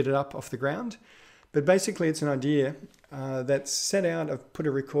funders to get it up off the ground. But basically it's an idea that's set out. I've put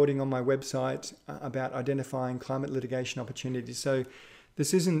a recording on my website about identifying climate litigation opportunities. So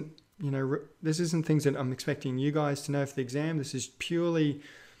this isn't things that I'm expecting you guys to know for the exam. This is purely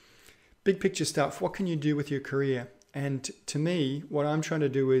big picture stuff. What can you do with your career? And to me, what I'm trying to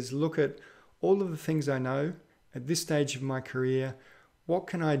do is look at all of the things I know at this stage of my career. What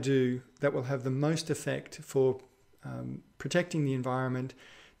can I do that will have the most effect for protecting the environment,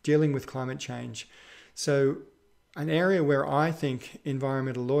 dealing with climate change? So an area where I think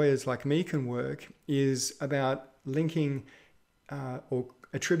environmental lawyers like me can work is about linking or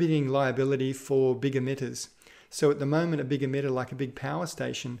attributing liability for big emitters. So at the moment, a big emitter like a big power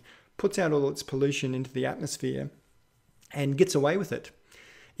station puts out all its pollution into the atmosphere and gets away with it.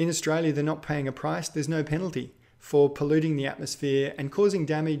 In Australia, they're not paying a price. There's no penalty for polluting the atmosphere and causing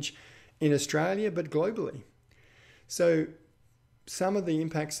damage in Australia, but globally. So some of the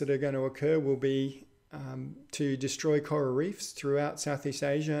impacts that are going to occur will be to destroy coral reefs throughout Southeast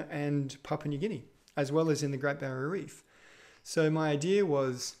Asia and Papua New Guinea, as well as in the Great Barrier Reef. So my idea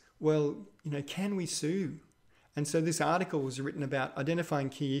was, can we sue? And so this article was written about identifying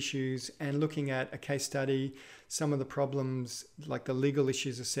key issues and looking at a case study. Some of the problems, like the legal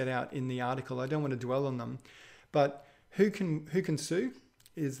issues, are set out in the article. I don't want to dwell on them. But who can sue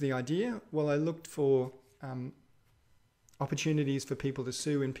is the idea. Well, I looked for opportunities for people to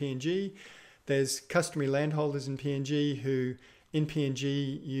sue in PNG. There's customary landholders in PNG who, in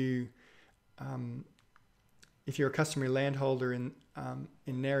PNG, if you're a customary landholder in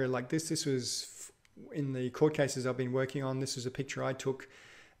an area like this was in the court cases I've been working on. This was a picture I took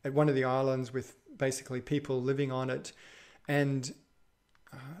at one of the islands with basically people living on it. And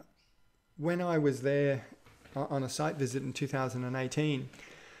when I was there on a site visit in 2018,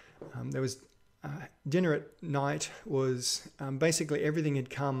 there was dinner at night. Was basically everything had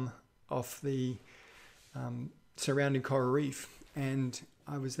come off the surrounding coral reef, and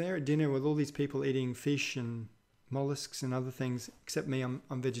I was there at dinner with all these people eating fish and mollusks and other things, except me. I'm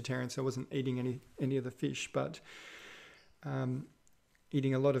vegetarian, so I wasn't eating any of the fish. But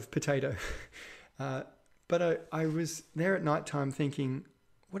eating a lot of potato. But I was there at night time thinking,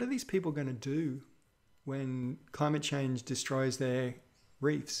 what are these people going to do when climate change destroys their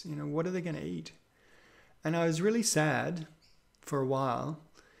reefs? You know, what are they going to eat? And I was really sad for a while.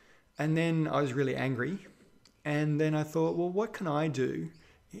 And then I was really angry. And then I thought, well, what can I do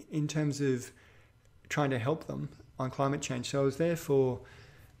in terms of trying to help them on climate change? So I was there for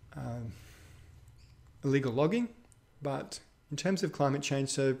illegal logging, but in terms of climate change,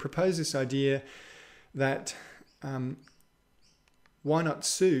 so propose this idea that why not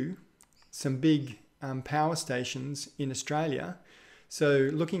sue some big power stations in Australia. So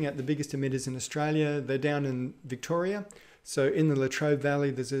looking at the biggest emitters in Australia, they're down in Victoria. So in the Latrobe Valley,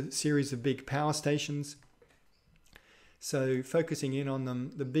 there's a series of big power stations. So focusing in on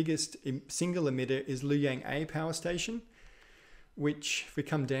them, the biggest single emitter is Loy Yang A power station, which if we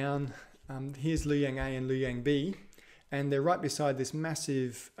come down, here's Loy Yang A and Loy Yang B, and they're right beside this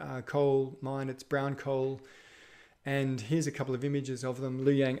massive coal mine. It's brown coal. And here's a couple of images of them,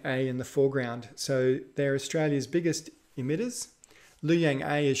 Loy Yang A in the foreground. So they're Australia's biggest emitters. Loy Yang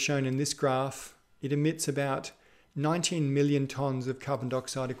A is shown in this graph. It emits about 19 million tonnes of carbon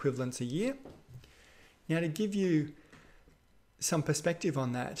dioxide equivalents a year. Now, to give you some perspective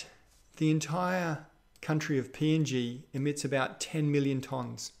on that, the entire country of PNG emits about 10 million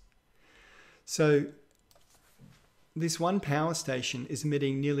tonnes. So this one power station is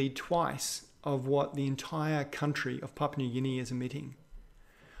emitting nearly twice of what the entire country of Papua New Guinea is emitting.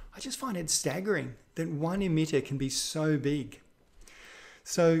 I just find it staggering that one emitter can be so big.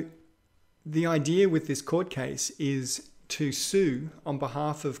 So the idea with this court case is to sue on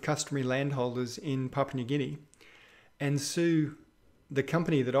behalf of customary landholders in Papua New Guinea and sue the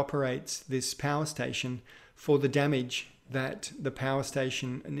company that operates this power station for the damage that the power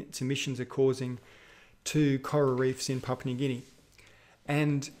station and its emissions are causing to coral reefs in Papua New Guinea.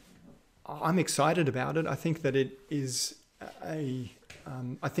 And I'm excited about it. I think that it is I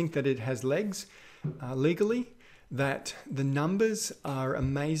think that it has legs legally, that the numbers are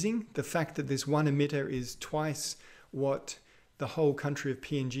amazing. The fact that this one emitter is twice what the whole country of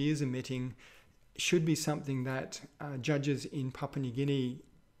PNG is emitting should be something that judges in Papua New Guinea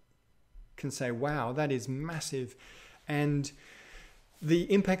can say, wow, that is massive. And the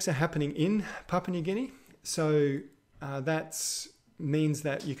impacts are happening in Papua New Guinea. So that means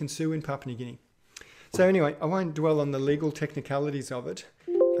that you can sue in Papua New Guinea. So anyway, I won't dwell on the legal technicalities of it.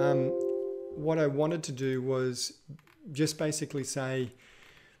 What I wanted to do was just basically say,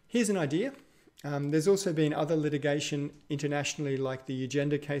 here's an idea. There's also been other litigation internationally, like the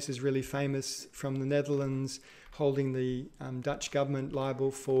Ugenda case is really famous from the Netherlands, holding the Dutch government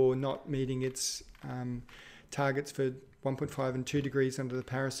liable for not meeting its targets for 1.5 and 2 degrees under the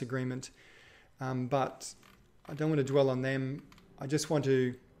Paris Agreement. But I don't want to dwell on them. I just want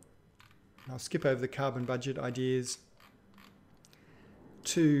to, I'll skip over the carbon budget ideas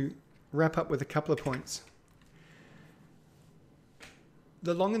to wrap up with a couple of points.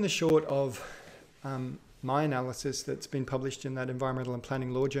 The long and the short of my analysis that's been published in that Environmental and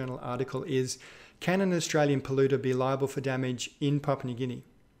Planning Law Journal article is, can an Australian polluter be liable for damage in Papua New Guinea?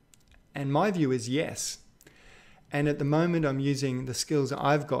 And my view is yes. And at the moment I'm using the skills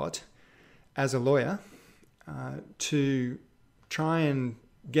I've got as a lawyer to try and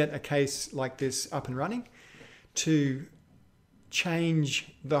get a case like this up and running, to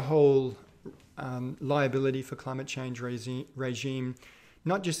change the whole liability for climate change regime,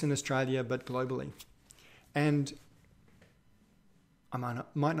 not just in Australia, but globally. And I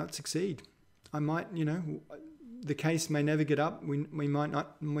might not succeed. I might, the case may never get up. We might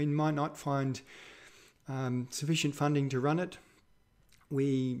not find sufficient funding to run it.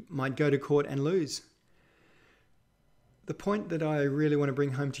 We might go to court and lose. The point that I really want to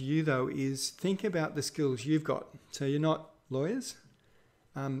bring home to you, though, is think about the skills you've got. So you're not lawyers.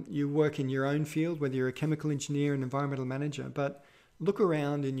 You work in your own field, whether you're a chemical engineer, an environmental manager, but look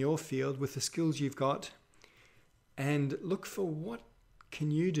around in your field with the skills you've got and look for what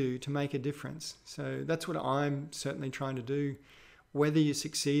can you do to make a difference. So that's what I'm certainly trying to do. Whether you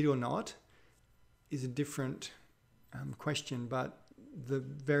succeed or not is a different question, but the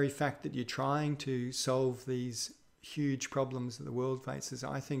very fact that you're trying to solve these huge problems that the world faces,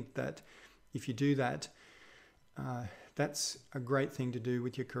 I think that if you do that, that's a great thing to do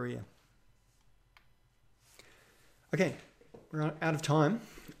with your career. Okay, we're out of time.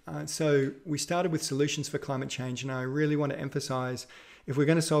 So we started with solutions for climate change, and I really want to emphasize, if we're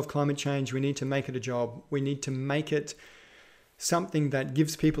going to solve climate change, we need to make it a job. We need to make it something that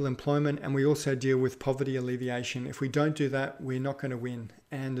gives people employment, and we also deal with poverty alleviation. If we don't do that, we're not going to win.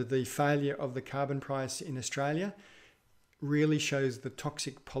 And the failure of the carbon price in Australia really shows the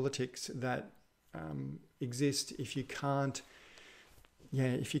toxic politics that exist if you can't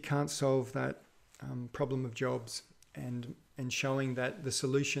solve that problem of jobs, and showing that the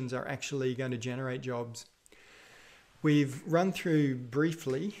solutions are actually going to generate jobs. We've run through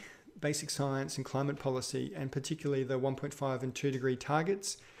briefly basic science and climate policy, and particularly the 1.5 and 2 degree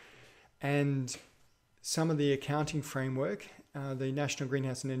targets, and some of the accounting framework, the National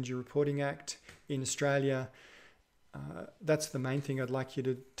Greenhouse and Energy Reporting Act in Australia. That's the main thing I'd like you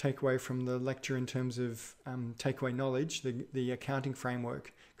to take away from the lecture in terms of takeaway knowledge, the accounting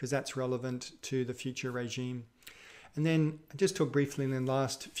framework, because that's relevant to the future regime. And then I just talk briefly in the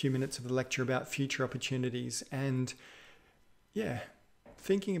last few minutes of the lecture about future opportunities and,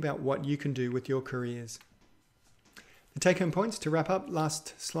 thinking about what you can do with your careers. The take-home points to wrap up,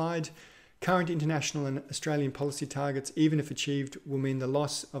 last slide. Current international and Australian policy targets, even if achieved, will mean the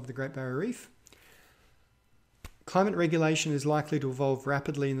loss of the Great Barrier Reef. Climate regulation is likely to evolve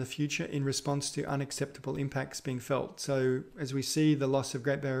rapidly in the future in response to unacceptable impacts being felt. So as we see the loss of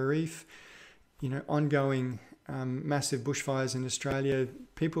Great Barrier Reef, ongoing massive bushfires in Australia,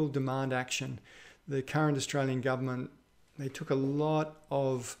 people demand action. The current Australian government, they took a lot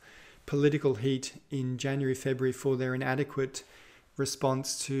of political heat in January, February for their inadequate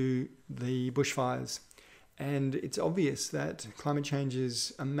response to the bushfires. And it's obvious that climate change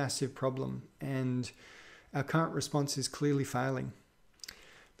is a massive problem, and our current response is clearly failing.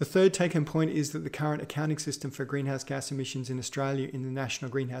 The third take-home point is that the current accounting system for greenhouse gas emissions in Australia in the National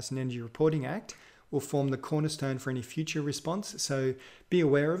Greenhouse and Energy Reporting Act will form the cornerstone for any future response. So be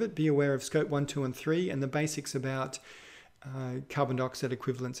aware of it, be aware of scope 1, 2 and 3 and the basics about carbon dioxide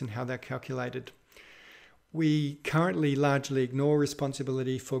equivalents and how they're calculated. We currently largely ignore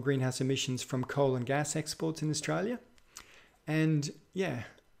responsibility for greenhouse emissions from coal and gas exports in Australia. And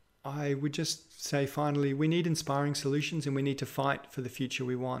I would just say finally, we need inspiring solutions and we need to fight for the future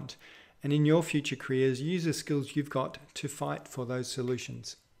we want. And in your future careers, use the skills you've got to fight for those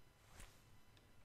solutions.